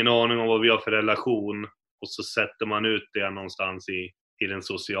man har ingen aning om vad vi har för relation och så sätter man ut det någonstans i den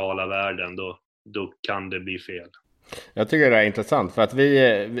sociala världen, då kan det bli fel. Jag tycker det är intressant för att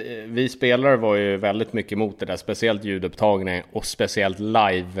vi spelare var ju väldigt mycket emot det där, speciellt ljudupptagning och speciellt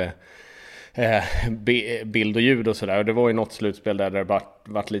live bild och ljud och sådär. Och det var ju något slutspel där det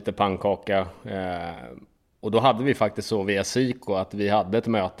vart lite pannkaka. Och då hade vi faktiskt så via Siko att vi hade ett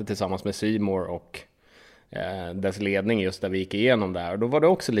möte tillsammans med C More och dess ledning just där vi gick igenom där. Och då var det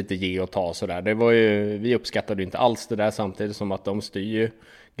också lite ge och ta sådär. Det var ju, vi uppskattade inte alls det där, samtidigt som att de styr ju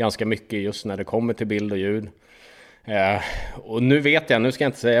ganska mycket just när det kommer till bild och ljud. Och nu ska jag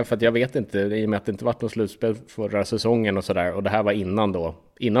inte säga för att jag vet inte, i och med att det inte varit något slutspel förra säsongen och sådär, och det här var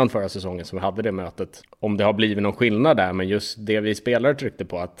innan förra säsongen som vi hade det mötet, om det har blivit någon skillnad där, men just det vi spelare tryckte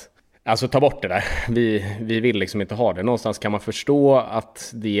på att alltså ta bort det där, vi vill liksom inte ha det. Någonstans kan man förstå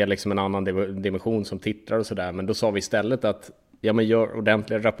att det är liksom en annan dimension som tittar och sådär, men då sa vi istället att ja, men gör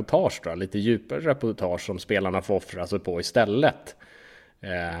ordentliga reportage då, lite djupare reportage som spelarna får offra sig på istället.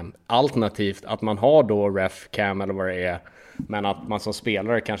 Alternativt att man har då ref, cam eller vad det är, men att man som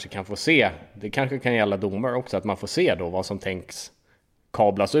spelare kanske kan få se, det kanske kan gälla domare också, att man får se då vad som tänks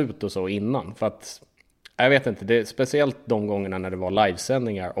kablas ut och så innan, för att jag vet inte, det är speciellt de gångerna när det var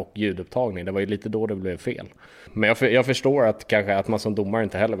livesändningar och ljudupptagning, det var ju lite då det blev fel. Men jag förstår att kanske att man som domare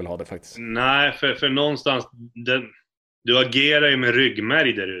inte heller vill ha det faktiskt. Nej, för någonstans du agerar ju med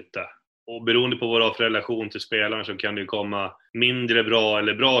ryggmärg där ute. Och beroende på vad du har för relation till spelaren så kan det komma mindre bra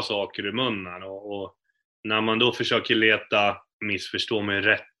eller bra saker ur munnen. Och när man då försöker leta, missförstå mig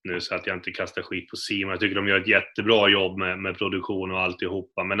rätt nu så att jag inte kastar skit på Simon. Jag tycker de gör ett jättebra jobb med produktion och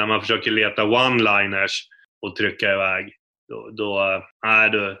alltihopa. Men när man försöker leta one-liners och trycka iväg,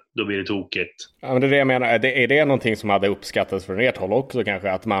 då blir det tokigt. Ja, men det är det jag menar. Är det någonting som hade uppskattats från ert håll också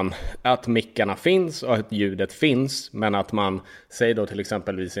kanske? Att mickarna finns och att ljudet finns, men att man säger då till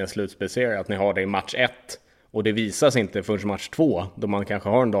exempel i en slutspelserie att ni har det i match 1 och det visas inte förrän match 2, då man kanske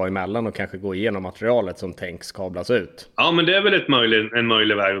har en dag emellan och kanske går igenom materialet som tänks kablas ut. Ja, men det är väl en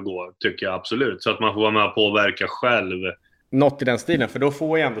möjlig väg att gå, tycker jag absolut. Så att man får vara med och påverka själv. Något i den stilen, för då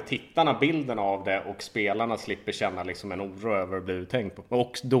får ju ändå tittarna bilden av det och spelarna slipper känna liksom en oro över att bli uttänkt på.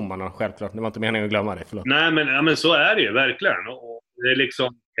 Och domarna självklart, det var inte meningen att glömma det, förlåt. Nej, men så är det ju verkligen. Och det är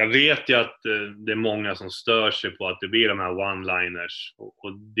liksom, jag vet ju att det är många som stör sig på att det blir de här one-liners.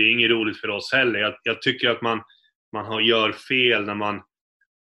 Och det är inget roligt för oss heller. Jag tycker att man gör fel när man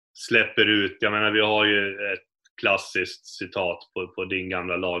släpper ut. Jag menar, vi har ju ett klassiskt citat på din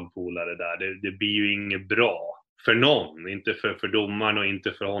gamla lagpolare där. Det blir ju inget bra. för någon. Inte för domaren och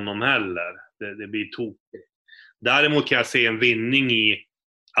inte för honom heller. Det blir tokigt. Däremot kan jag se en vinning i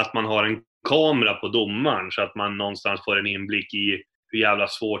att man har en kamera på domaren så att man någonstans får en inblick i hur jävla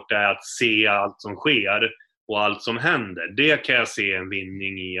svårt det är att se allt som sker och allt som händer. Det kan jag se en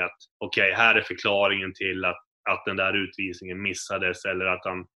vinning i att okej, här är förklaringen till att den där utvisningen missades eller att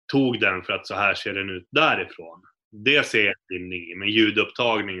han tog den för att så här ser den ut därifrån. Det ser jag en vinning i, men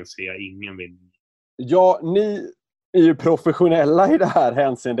ljudupptagningen ser jag ingen vinning i. Ja, ni är ju professionella i det här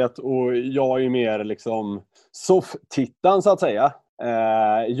hänseendet och jag är mer liksom soft-tittaren så att säga.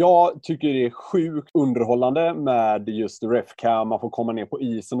 Jag tycker det är sjukt underhållande med just refcam, man får komma ner på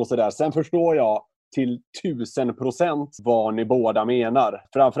isen och sådär. Sen förstår jag till 1000% vad ni båda menar.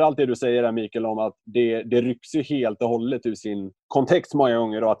 Framförallt det du säger där, Mikael, om att det rycks ju helt och hållet ur sin kontext många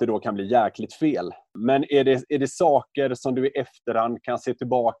gånger och att det då kan bli jäkligt fel. Men är det saker som du i efterhand kan se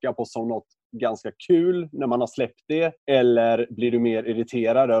tillbaka på som något ganska kul när man har släppt det? Eller blir du mer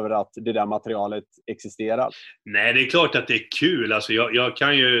irriterad över att det där materialet existerar? Nej, det är klart att det är kul. Alltså jag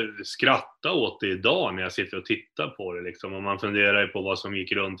kan ju skratta åt det idag när jag sitter och tittar på det. Liksom. Och man funderar på vad som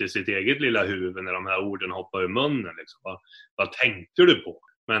gick runt i sitt eget lilla huvud när de här orden hoppar ur munnen. Liksom. Vad tänkte du på?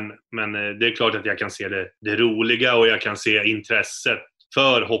 Men det är klart att jag kan se det roliga och jag kan se intresset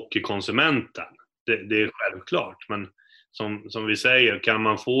för hockeykonsumenten. Det är självklart. Men som vi säger, kan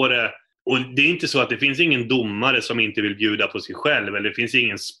man få det... Och det är inte så att det finns ingen domare som inte vill bjuda på sig själv. Eller det finns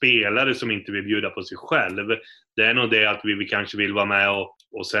ingen spelare som inte vill bjuda på sig själv. Det är nog det att vi kanske vill vara med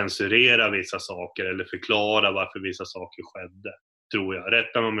och censurera vissa saker. Eller förklara varför vissa saker skedde. Tror jag.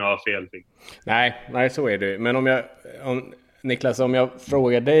 Rätta mig om jag har fel. Nej, så är det. Men Niklas, om jag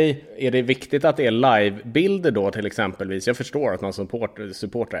frågar dig, är det viktigt att det är livebilder då till exempelvis? Jag förstår att man som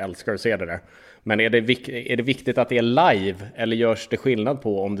supporter älskar att se det där. Men är det viktigt att det är live eller görs det skillnad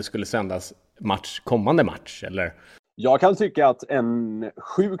på om det skulle sändas kommande match? Eller? Jag kan tycka att en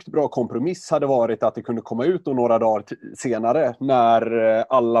sjukt bra kompromiss hade varit att det kunde komma ut några dagar senare när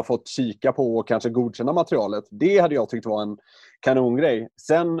alla fått kika på och kanske godkänna materialet. Det hade jag tyckt var en kanongrej.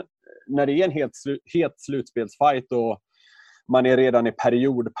 Sen när det är en helt slutspelsfight och man är redan i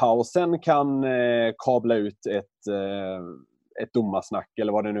periodpausen kan kabla ut ett domarsnack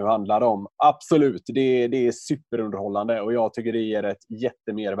eller vad det nu handlar om. Absolut, det är superunderhållande och jag tycker det ger ett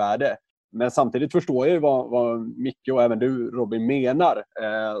jättemervärde. Men samtidigt förstår jag ju vad Micke och även du, Robin, menar.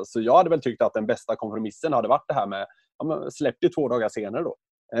 Så jag hade väl tyckt att den bästa kompromissen hade varit det här med släpp det 2 dagar senare då.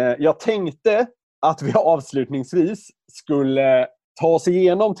 Jag tänkte att vi avslutningsvis skulle ta oss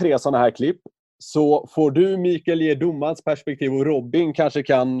igenom 3 sådana här klipp. Så får du, Mikael, ge domarens perspektiv och Robin kanske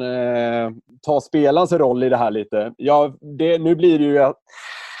kan ta spelarens roll i det här lite. Ja, nu blir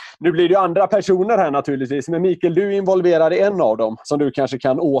det ju andra personer här naturligtvis. Men Mikael, du är involverad i en av dem som du kanske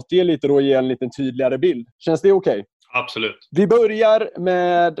kan återge lite och ge en lite tydligare bild. Känns det okej? Absolut. Vi börjar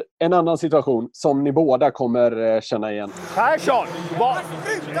med en annan situation som ni båda kommer känna igen. Persson!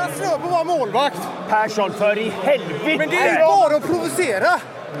 Sluta slå på vår målvakt! Persson, för i helvete! Men det är bara att provocera!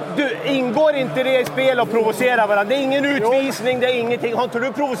 Du, ingår inte det i spel och provocera varandra? Det är ingen utvisning, det är ingenting. Har inte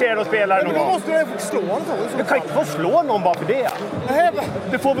du provocerat någon spelare någon gång? Då måste du slå honom. Du kan inte få slå någon bara för det.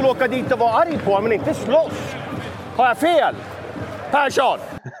 Du får väl åka dit och vara arg på honom, men inte slåss. Har jag fel? Persson!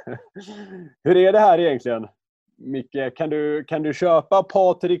 Hur är det här egentligen? Micke, kan du köpa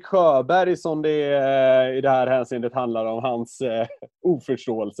Patrik Sjöberg som det i det här hänseendet handlar om, hans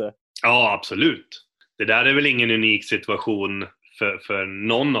oförståelse? Ja, absolut. Det där är väl ingen unik situation för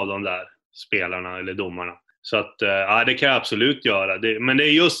någon av de där spelarna eller domarna. Så att, ja, det kan jag absolut göra. Men det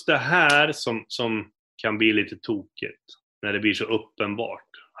är just det här som kan bli lite tokigt. När det blir så uppenbart.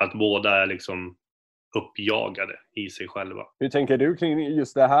 Att båda är liksom uppjagade i sig själva. Hur tänker du kring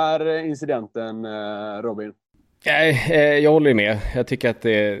just det här incidenten, Robin? Jag håller med. Jag tycker att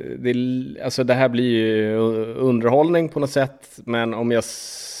alltså det här blir ju underhållning på något sätt. Men om jag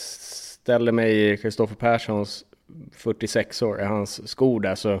ställer mig i Kristoffer Perssons 46 år i hans skor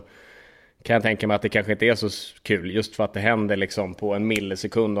där, så kan jag tänka mig att det kanske inte är så kul. Just för att det händer liksom på en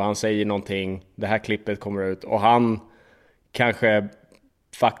millisekund och han säger någonting. Det här klippet kommer ut och han kanske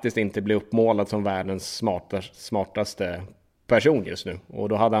faktiskt inte blir uppmålad som världens smartaste person just nu. Och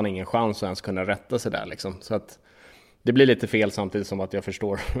då hade han ingen chans att ens kunna rätta sig där liksom. Så att det blir lite fel samtidigt som att jag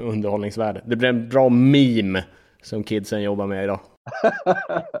förstår underhållningsvärde. Det blir en bra meme som kidsen jobbar med idag.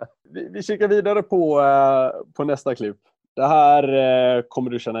 Vi kikar vidare på nästa klipp. Det här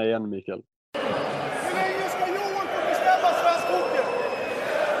kommer du känna igen, Mikael. Hur länge ska Joel få bestämma svensk hockey?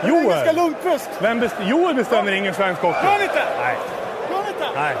 Joel? Hur länge ska Lundqvist? Joel bestämmer ingen svensk hockey. Gör inte? Nej. Gör inte?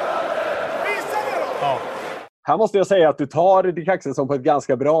 Nej. Visa det då! Ja. Här måste jag säga att du tar Dick Axelsson på ett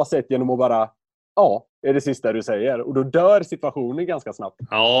ganska bra sätt genom att bara är det sista du säger. Och då dör situationen ganska snabbt.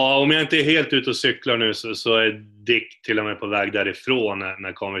 Ja, om jag inte är helt ute och cyklar nu så är Dick till och med på väg därifrån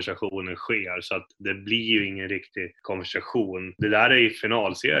när konversationen sker. Så att det blir ju ingen riktig konversation. Det där är i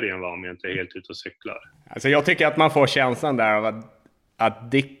finalserien, va, om jag inte är helt ute och cyklar. Alltså jag tycker att man får känslan där av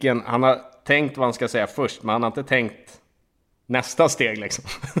att Dicken, han har tänkt vad han ska säga först, men han har inte tänkt nästa steg liksom.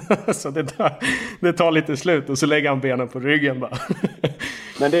 Så det tar lite slut och så lägger han benen på ryggen bara.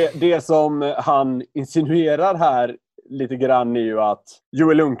 Men det som han insinuerar här lite grann är ju att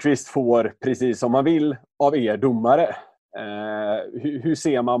Joel Lundqvist får precis som han vill av er domare. Hur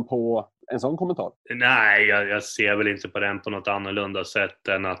ser man på en sån kommentar? Nej, jag ser väl inte på den på något annorlunda sätt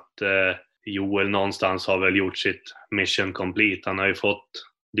än att Joel någonstans har väl gjort sitt mission complete. Han har ju fått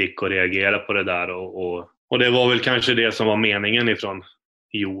Dick att reagera på det där och det var väl kanske det som var meningen ifrån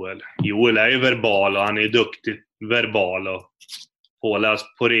Joel. Joel är ju verbal och han är duktigt verbal och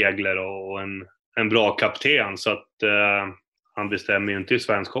påläst på regler och en bra kapten, så att han bestämmer ju inte i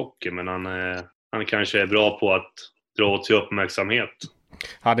svensk hockey, men han kanske är bra på att dra åt sig uppmärksamhet.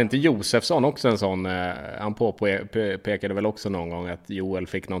 Hade inte Josefsson också en sån, han pekade väl också någon gång att Joel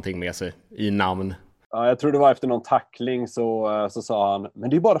fick någonting med sig i namn? Ja, jag tror det var efter någon tackling så sa han, men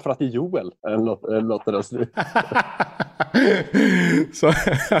det är bara för att det är Joel. Låter det slut. Så,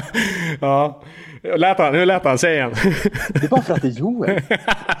 ja. Hur lät han? Säg igen. Det är bara för att det är Joel.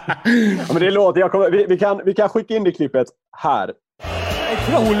 Ja, men det låter, vi kan skicka in det klippet här.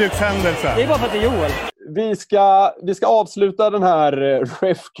 Olyckshändelse. Det är bara för att det är Joel. Vi ska avsluta den här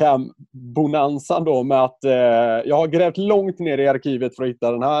Refcam-bonanzan då med att jag har grävt långt ner i arkivet för att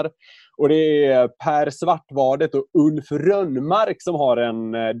hitta den här. Och det är Per Svartvadet och Ulf Rönnmark som har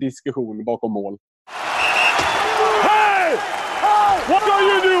en diskussion bakom mål. Hey! What are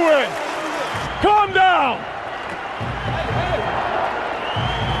you doing? Calm down!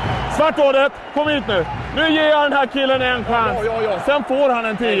 Svartvadet, kom hit nu. Nu ger jag den här killen en chans. Ja. Sen får han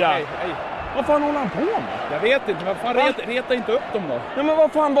en 10. Hey. Vad fan håller han på med? Jag vet inte, men fan reta inte upp dem då. Nej,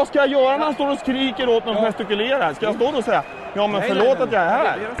 men vad ska jag göra när han står och skriker åt någon gestikulerar? Ska jag stå och säga, ja men förlåt att jag är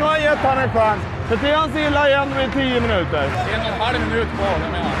här. Nu har jag gett han en chans. Så till hans illa igen med 10 minuter. 1,5 minut kvar,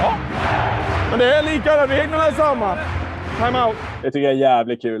 jag menar. Ja. Men det är lika, reglerna är samma. Time out. Det tycker jag är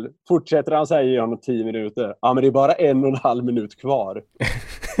jävligt kul. Fortsätter han säga ge honom 10 minuter. Ja, men det är bara 1,5 minut kvar.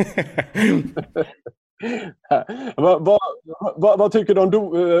 Vad tycker du om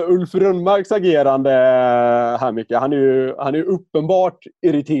Ulf Rönnmarks agerande här, Micke? Han är ju uppenbart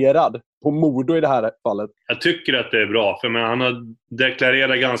irriterad på Modo i det här fallet. Jag tycker att det är bra, för han har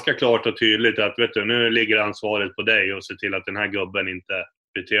deklarerat ganska klart och tydligt att nu ligger ansvaret på dig och se till att den här gubben inte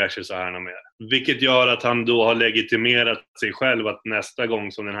beter sig så här mer. Vilket gör att han då har legitimerat sig själv att nästa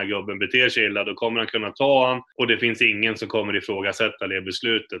gång som den här gubben beter sig illa, då kommer han kunna ta han, och det finns ingen som kommer ifrågasätta det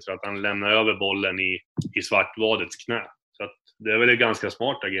beslutet, för att han lämnar över bollen i Svartvadets knä. Så att det är väl ett ganska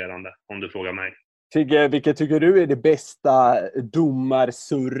smart agerande, om du frågar mig. Tigge, vilket tycker du är det bästa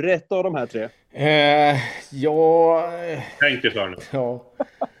domarsurret av de här tre? Tänk dig för nu. Ja.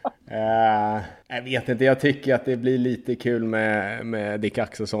 Jag vet inte, jag tycker att det blir lite kul med Dick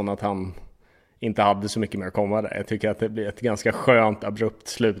Axelsson att han inte hade så mycket mer att komma där. Jag tycker att det blir ett ganska skönt, abrupt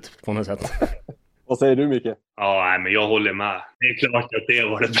slut på något sätt. Vad säger du, Micke? Ja, men jag håller med. Det är klart att det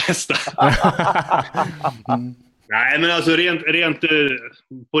var det bästa. Nej, men alltså rent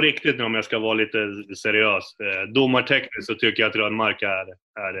på riktigt nu, om jag ska vara lite seriös. Domartekniskt så tycker jag att Rönnmark är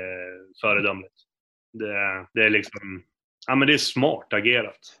föredömligt. Det är liksom... Ja, men det är smart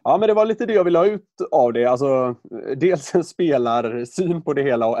agerat. Ja, men det var lite det jag ville ha ut av det. Alltså, dels en spelarsyn på det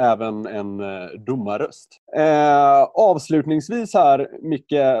hela och även en domarröst. Avslutningsvis här,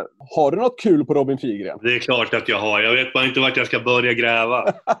 Micke, har du något kul på Robin Figren? Det är klart att jag har. Jag vet bara inte vart jag ska börja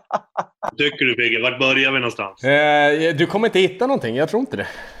gräva. Tycker du, Pigge? Vart börjar vi någonstans? Du kommer inte hitta någonting, jag tror inte det.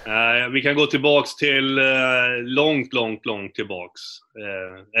 Vi kan gå tillbaks till långt tillbaks.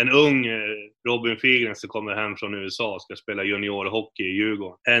 En ung Robin Figren som kommer hem från USA ska spela juniorhockey i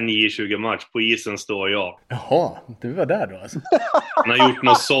Djurgården. En J20-match, på isen står jag. Jaha, du var där då alltså. Han har gjort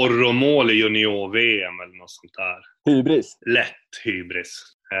något Zorro-mål i junior-VM eller något sånt där. Hybris. Lätt hybris.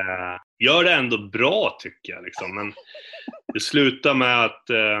 Gör det ändå bra, tycker jag liksom. Men det slutar med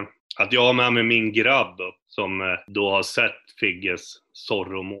att jag har med mig min grabb som då har sett Figges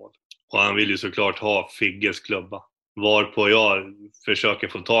Zorro-mål. Och han vill ju såklart ha Figges klubba. Varpå jag försöker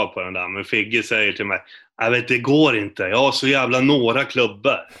få tag på den där. Men Figge säger till mig, jag vet, det går inte. Jag har så jävla några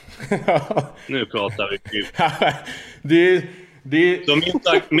klubbor. Nu pratar vi. Så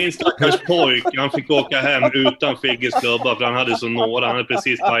min stackars pojk, han fick åka hem utan Figges klubba. För han hade så några. Han hade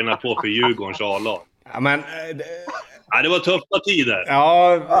precis signat på för Djurgårdens A-lag. Ja, men Ja, det var tuffa tider.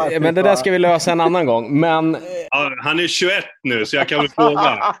 Ja, men det där ska vi lösa en annan gång. Men... Ja, han är 21 nu, så jag kan väl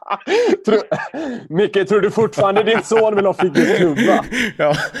fråga. Micke, tror du fortfarande din son vill ha Figgis-klubba?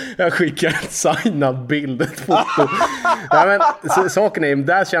 Ja, jag skickar en signad bild, ett foto. Ja, men, saken är,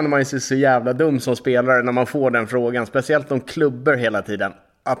 där känner man sig så jävla dum som spelare när man får den frågan. Speciellt om klubbor hela tiden.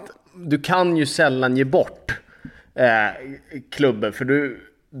 Att du kan ju sällan ge bort klubbor, för du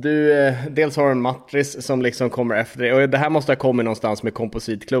dels har en matris som liksom kommer efter dig. Och det här måste ha kommit någonstans med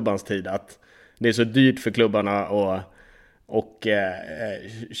kompositklubbans tid, att det är så dyrt för klubbarna och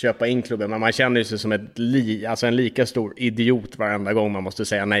köpa in klubben. Men man känner sig som alltså en lika stor idiot varenda gång man måste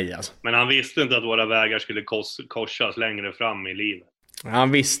säga nej. Alltså. Men han visste inte att våra vägar skulle korsas längre fram i livet.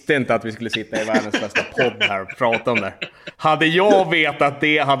 Han visste inte att vi skulle sitta i världens bästa podd här och prata om det. Hade jag vetat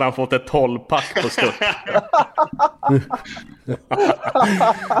det hade han fått ett 12-pack på stuck.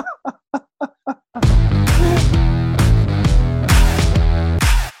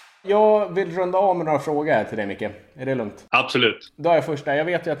 Jag vill runda av med några frågor här till dig, Micke. Är det lugnt? Absolut. Då är jag först där. Jag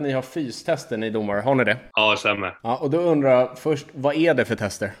vet ju att ni har fystester, ni domare. Har ni det? Ja, stämmer. Ja, och då undrar jag först, vad är det för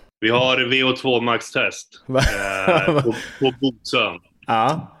tester? Vi har VO2 Max-test på Botsön.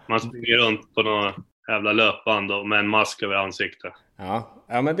 Ja. Man springer runt på några jävla löpband med en mask över ansiktet.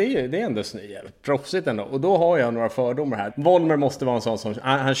 Ja, men det är ändå proffsigt ändå. Och då har jag några fördomar här. Volmer måste vara en sån som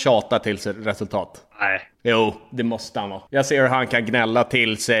han tjatar till sig resultat. Nej. Jo, det måste han vara. Jag ser hur han kan gnälla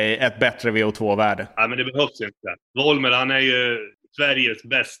till sig ett bättre VO2-värde. Nej, men det behövs inte. Volmer, han är ju Sveriges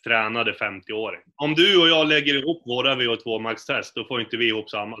bäst tränade 50-åring. Om du och jag lägger ihop våra VO2 Max-test, då får inte vi ihop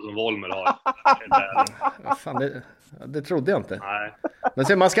samma som Volmer har. Fan, det trodde jag inte. Nej. Men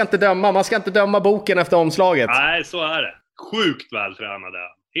se, man ska inte döma boken efter omslaget. Nej, så är det. Sjukt vältränade.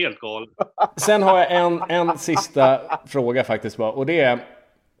 Helt galet. Sen har jag en sista fråga faktiskt bara. Och det är,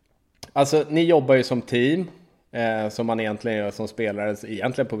 alltså ni jobbar ju som team, som man egentligen gör som spelare,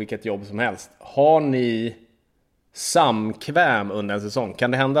 egentligen på vilket jobb som helst. Har ni samkväm under en säsong?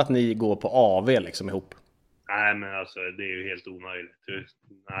 Kan det hända att ni går på AV liksom ihop? Nej, men alltså det är ju helt omöjligt.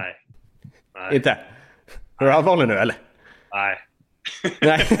 Nej. Inte? Är du allvarlig nu eller? Nej.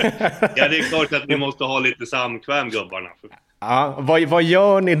 Ja, det är klart att vi måste ha lite samkväm, gubbarna. Ja, vad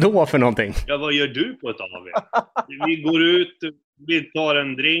gör ni då för någonting? Ja, vad gör du på ett AV? Vi går ut, vi tar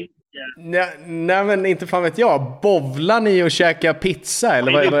en drink. Nej, men inte fan vet jag. Bovlar ni och käkar pizza?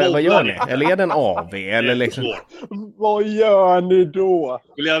 Eller vad gör ni? Eller är det en AV? Eller liksom... Vad gör ni då?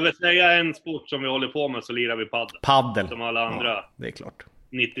 Skulle jag väl säga en sport som vi håller på med, så lirar vi paddel. Som alla andra. Ja, det är klart.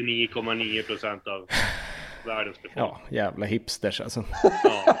 99,9% av världens befolkning. Ja, jävla hipsters alltså.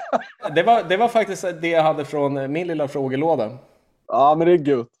 Ja. Det var faktiskt det jag hade från min lilla frågelåda. Ja, men det är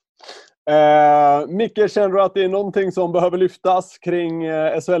gött. Micke, känner du att det är någonting som behöver lyftas kring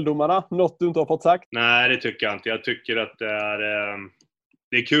SHL-domarna? Något du inte har fått sagt? Nej, det tycker jag inte. Jag tycker att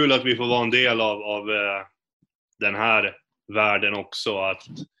det är kul att vi får vara en del av den här världen också.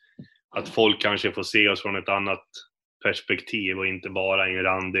 Att folk kanske får se oss från ett annat perspektiv och inte bara en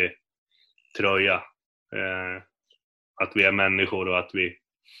randig tröja. Att vi är människor och att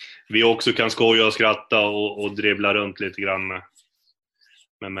vi också kan skoja och skratta och dribbla runt lite grann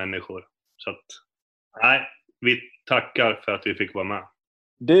med människor. Så att, nej, vi tackar för att vi fick vara med.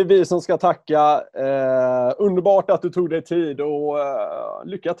 Det är vi som ska tacka. Underbart att du tog dig tid och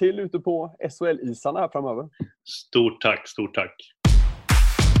lycka till ute på SHL-isarna här framöver. Stort tack, stort tack.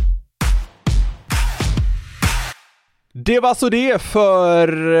 Det var så det för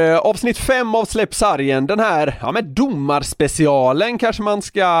avsnitt 5 av Släpp sargen. Den här domarspecialen kanske man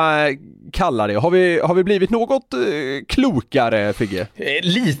ska kalla det. Har vi blivit något klokare, Figge?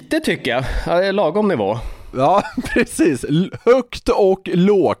 Lite tycker jag. Lagom nivå. Ja, precis. Högt och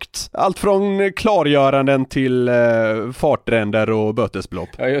lågt. Allt från klargöranden till fartränder och bötesbelopp.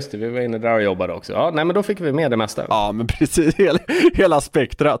 Ja, just det. Vi var inne där och jobbade också. Ja, nej, men då fick vi med det mesta. Ja, men precis. Hela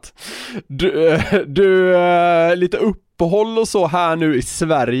spektrat. Du lite uppehåll och så här nu i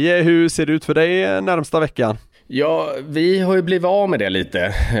Sverige. Hur ser det ut för dig närmsta veckan? Ja, vi har ju blivit av med det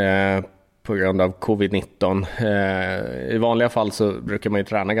lite på grund av covid-19. I vanliga fall så brukar man ju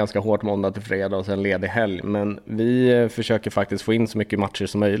träna ganska hårt måndag till fredag och sen ledig helg. Men vi försöker faktiskt få in så mycket matcher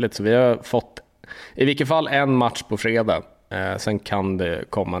som möjligt. Så vi har fått i vilket fall en match på fredag. Sen kan det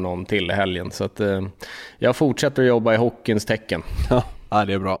komma någon till i helgen. Så att jag fortsätter att jobba i hockeyns tecken. Ja,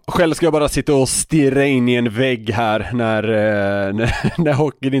 det är bra. Själv ska jag bara sitta och stirra in i en vägg här när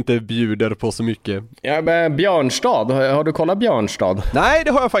hockeyn inte bjuder på så mycket. Ja, men Björnstad, har du kollat Björnstad? Nej,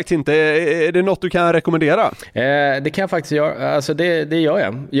 det har jag faktiskt inte. Är det något du kan rekommendera? Det kan jag faktiskt göra. Alltså det gör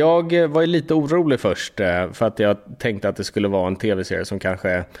jag. Jag var ju lite orolig först för att jag tänkte att det skulle vara en tv-serie som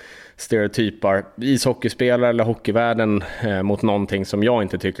kanske stereotypar ishockeyspelare eller hockeyvärlden mot någonting som jag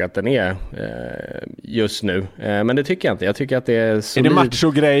inte tycker att den är just nu. Men det tycker jag inte. Jag tycker att det är solid. Är det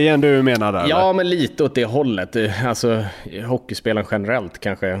macho-grejen du menar där? Ja, eller? men lite åt det hållet. Alltså hockeyspelen generellt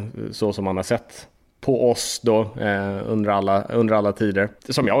kanske så som man har sett på oss då under alla tider.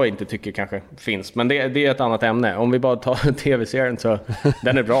 Som jag inte tycker kanske finns. Men det är ett annat ämne. Om vi bara tar tv-serien så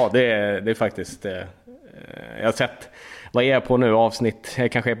den är bra. Det är faktiskt... jag har sett... Vad är jag på nu? Avsnitt,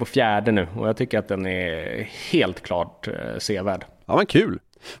 jag kanske är på 4:e nu. Och jag tycker att den är helt klart sevärd. Ja, men kul.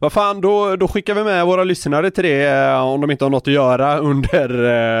 Vad fan, då skickar vi med våra lyssnare till det om de inte har något att göra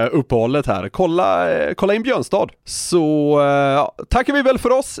under uppehållet här. Kolla in Björnstad. Så tackar vi väl för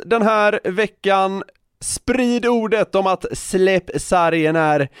oss den här veckan. Sprid ordet om att Släpp sargen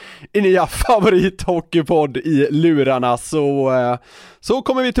är en nya favorithockeypodd i lurarna. Så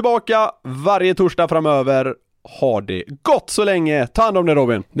kommer vi tillbaka varje torsdag framöver. Ha det gott så länge. Ta hand om det,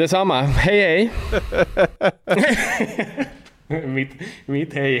 Robin. Detsamma. Hej hej.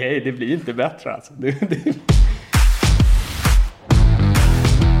 mitt hej hej, det blir inte bättre alltså.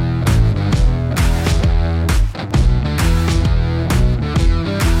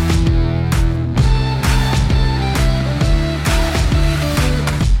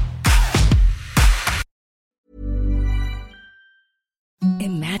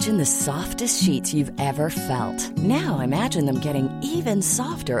 Imagine the softest sheets you've ever felt. Now imagine them getting even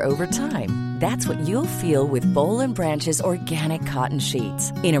softer over time. That's what you'll feel with Boll & Branch's organic cotton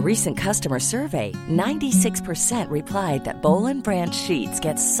sheets. In a recent customer survey, 96% replied that Boll & Branch sheets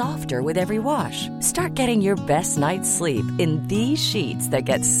get softer with every wash. Start getting your best night's sleep in these sheets that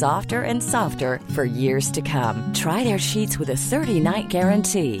get softer and softer for years to come. Try their sheets with a 30-night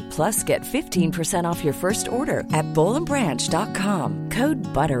guarantee. Plus, get 15% off your first order at bollandbranch.com. Code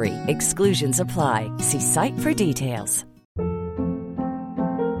BUTTERY. Exclusions apply. See site for details.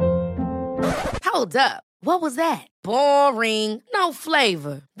 Hold up. What was that? Boring. No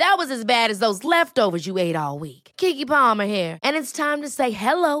flavor. That was as bad as those leftovers you ate all week. Keke Palmer here, and it's time to say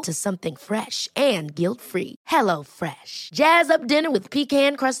hello to something fresh and guilt-free. Hello Fresh. Jazz up dinner with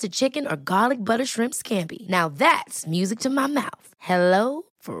pecan-crusted chicken or garlic butter shrimp scampi. Now that's music to my mouth. Hello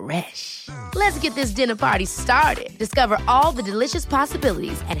Fresh. Let's get this dinner party started. Discover all the delicious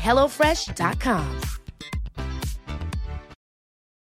possibilities at hellofresh.com.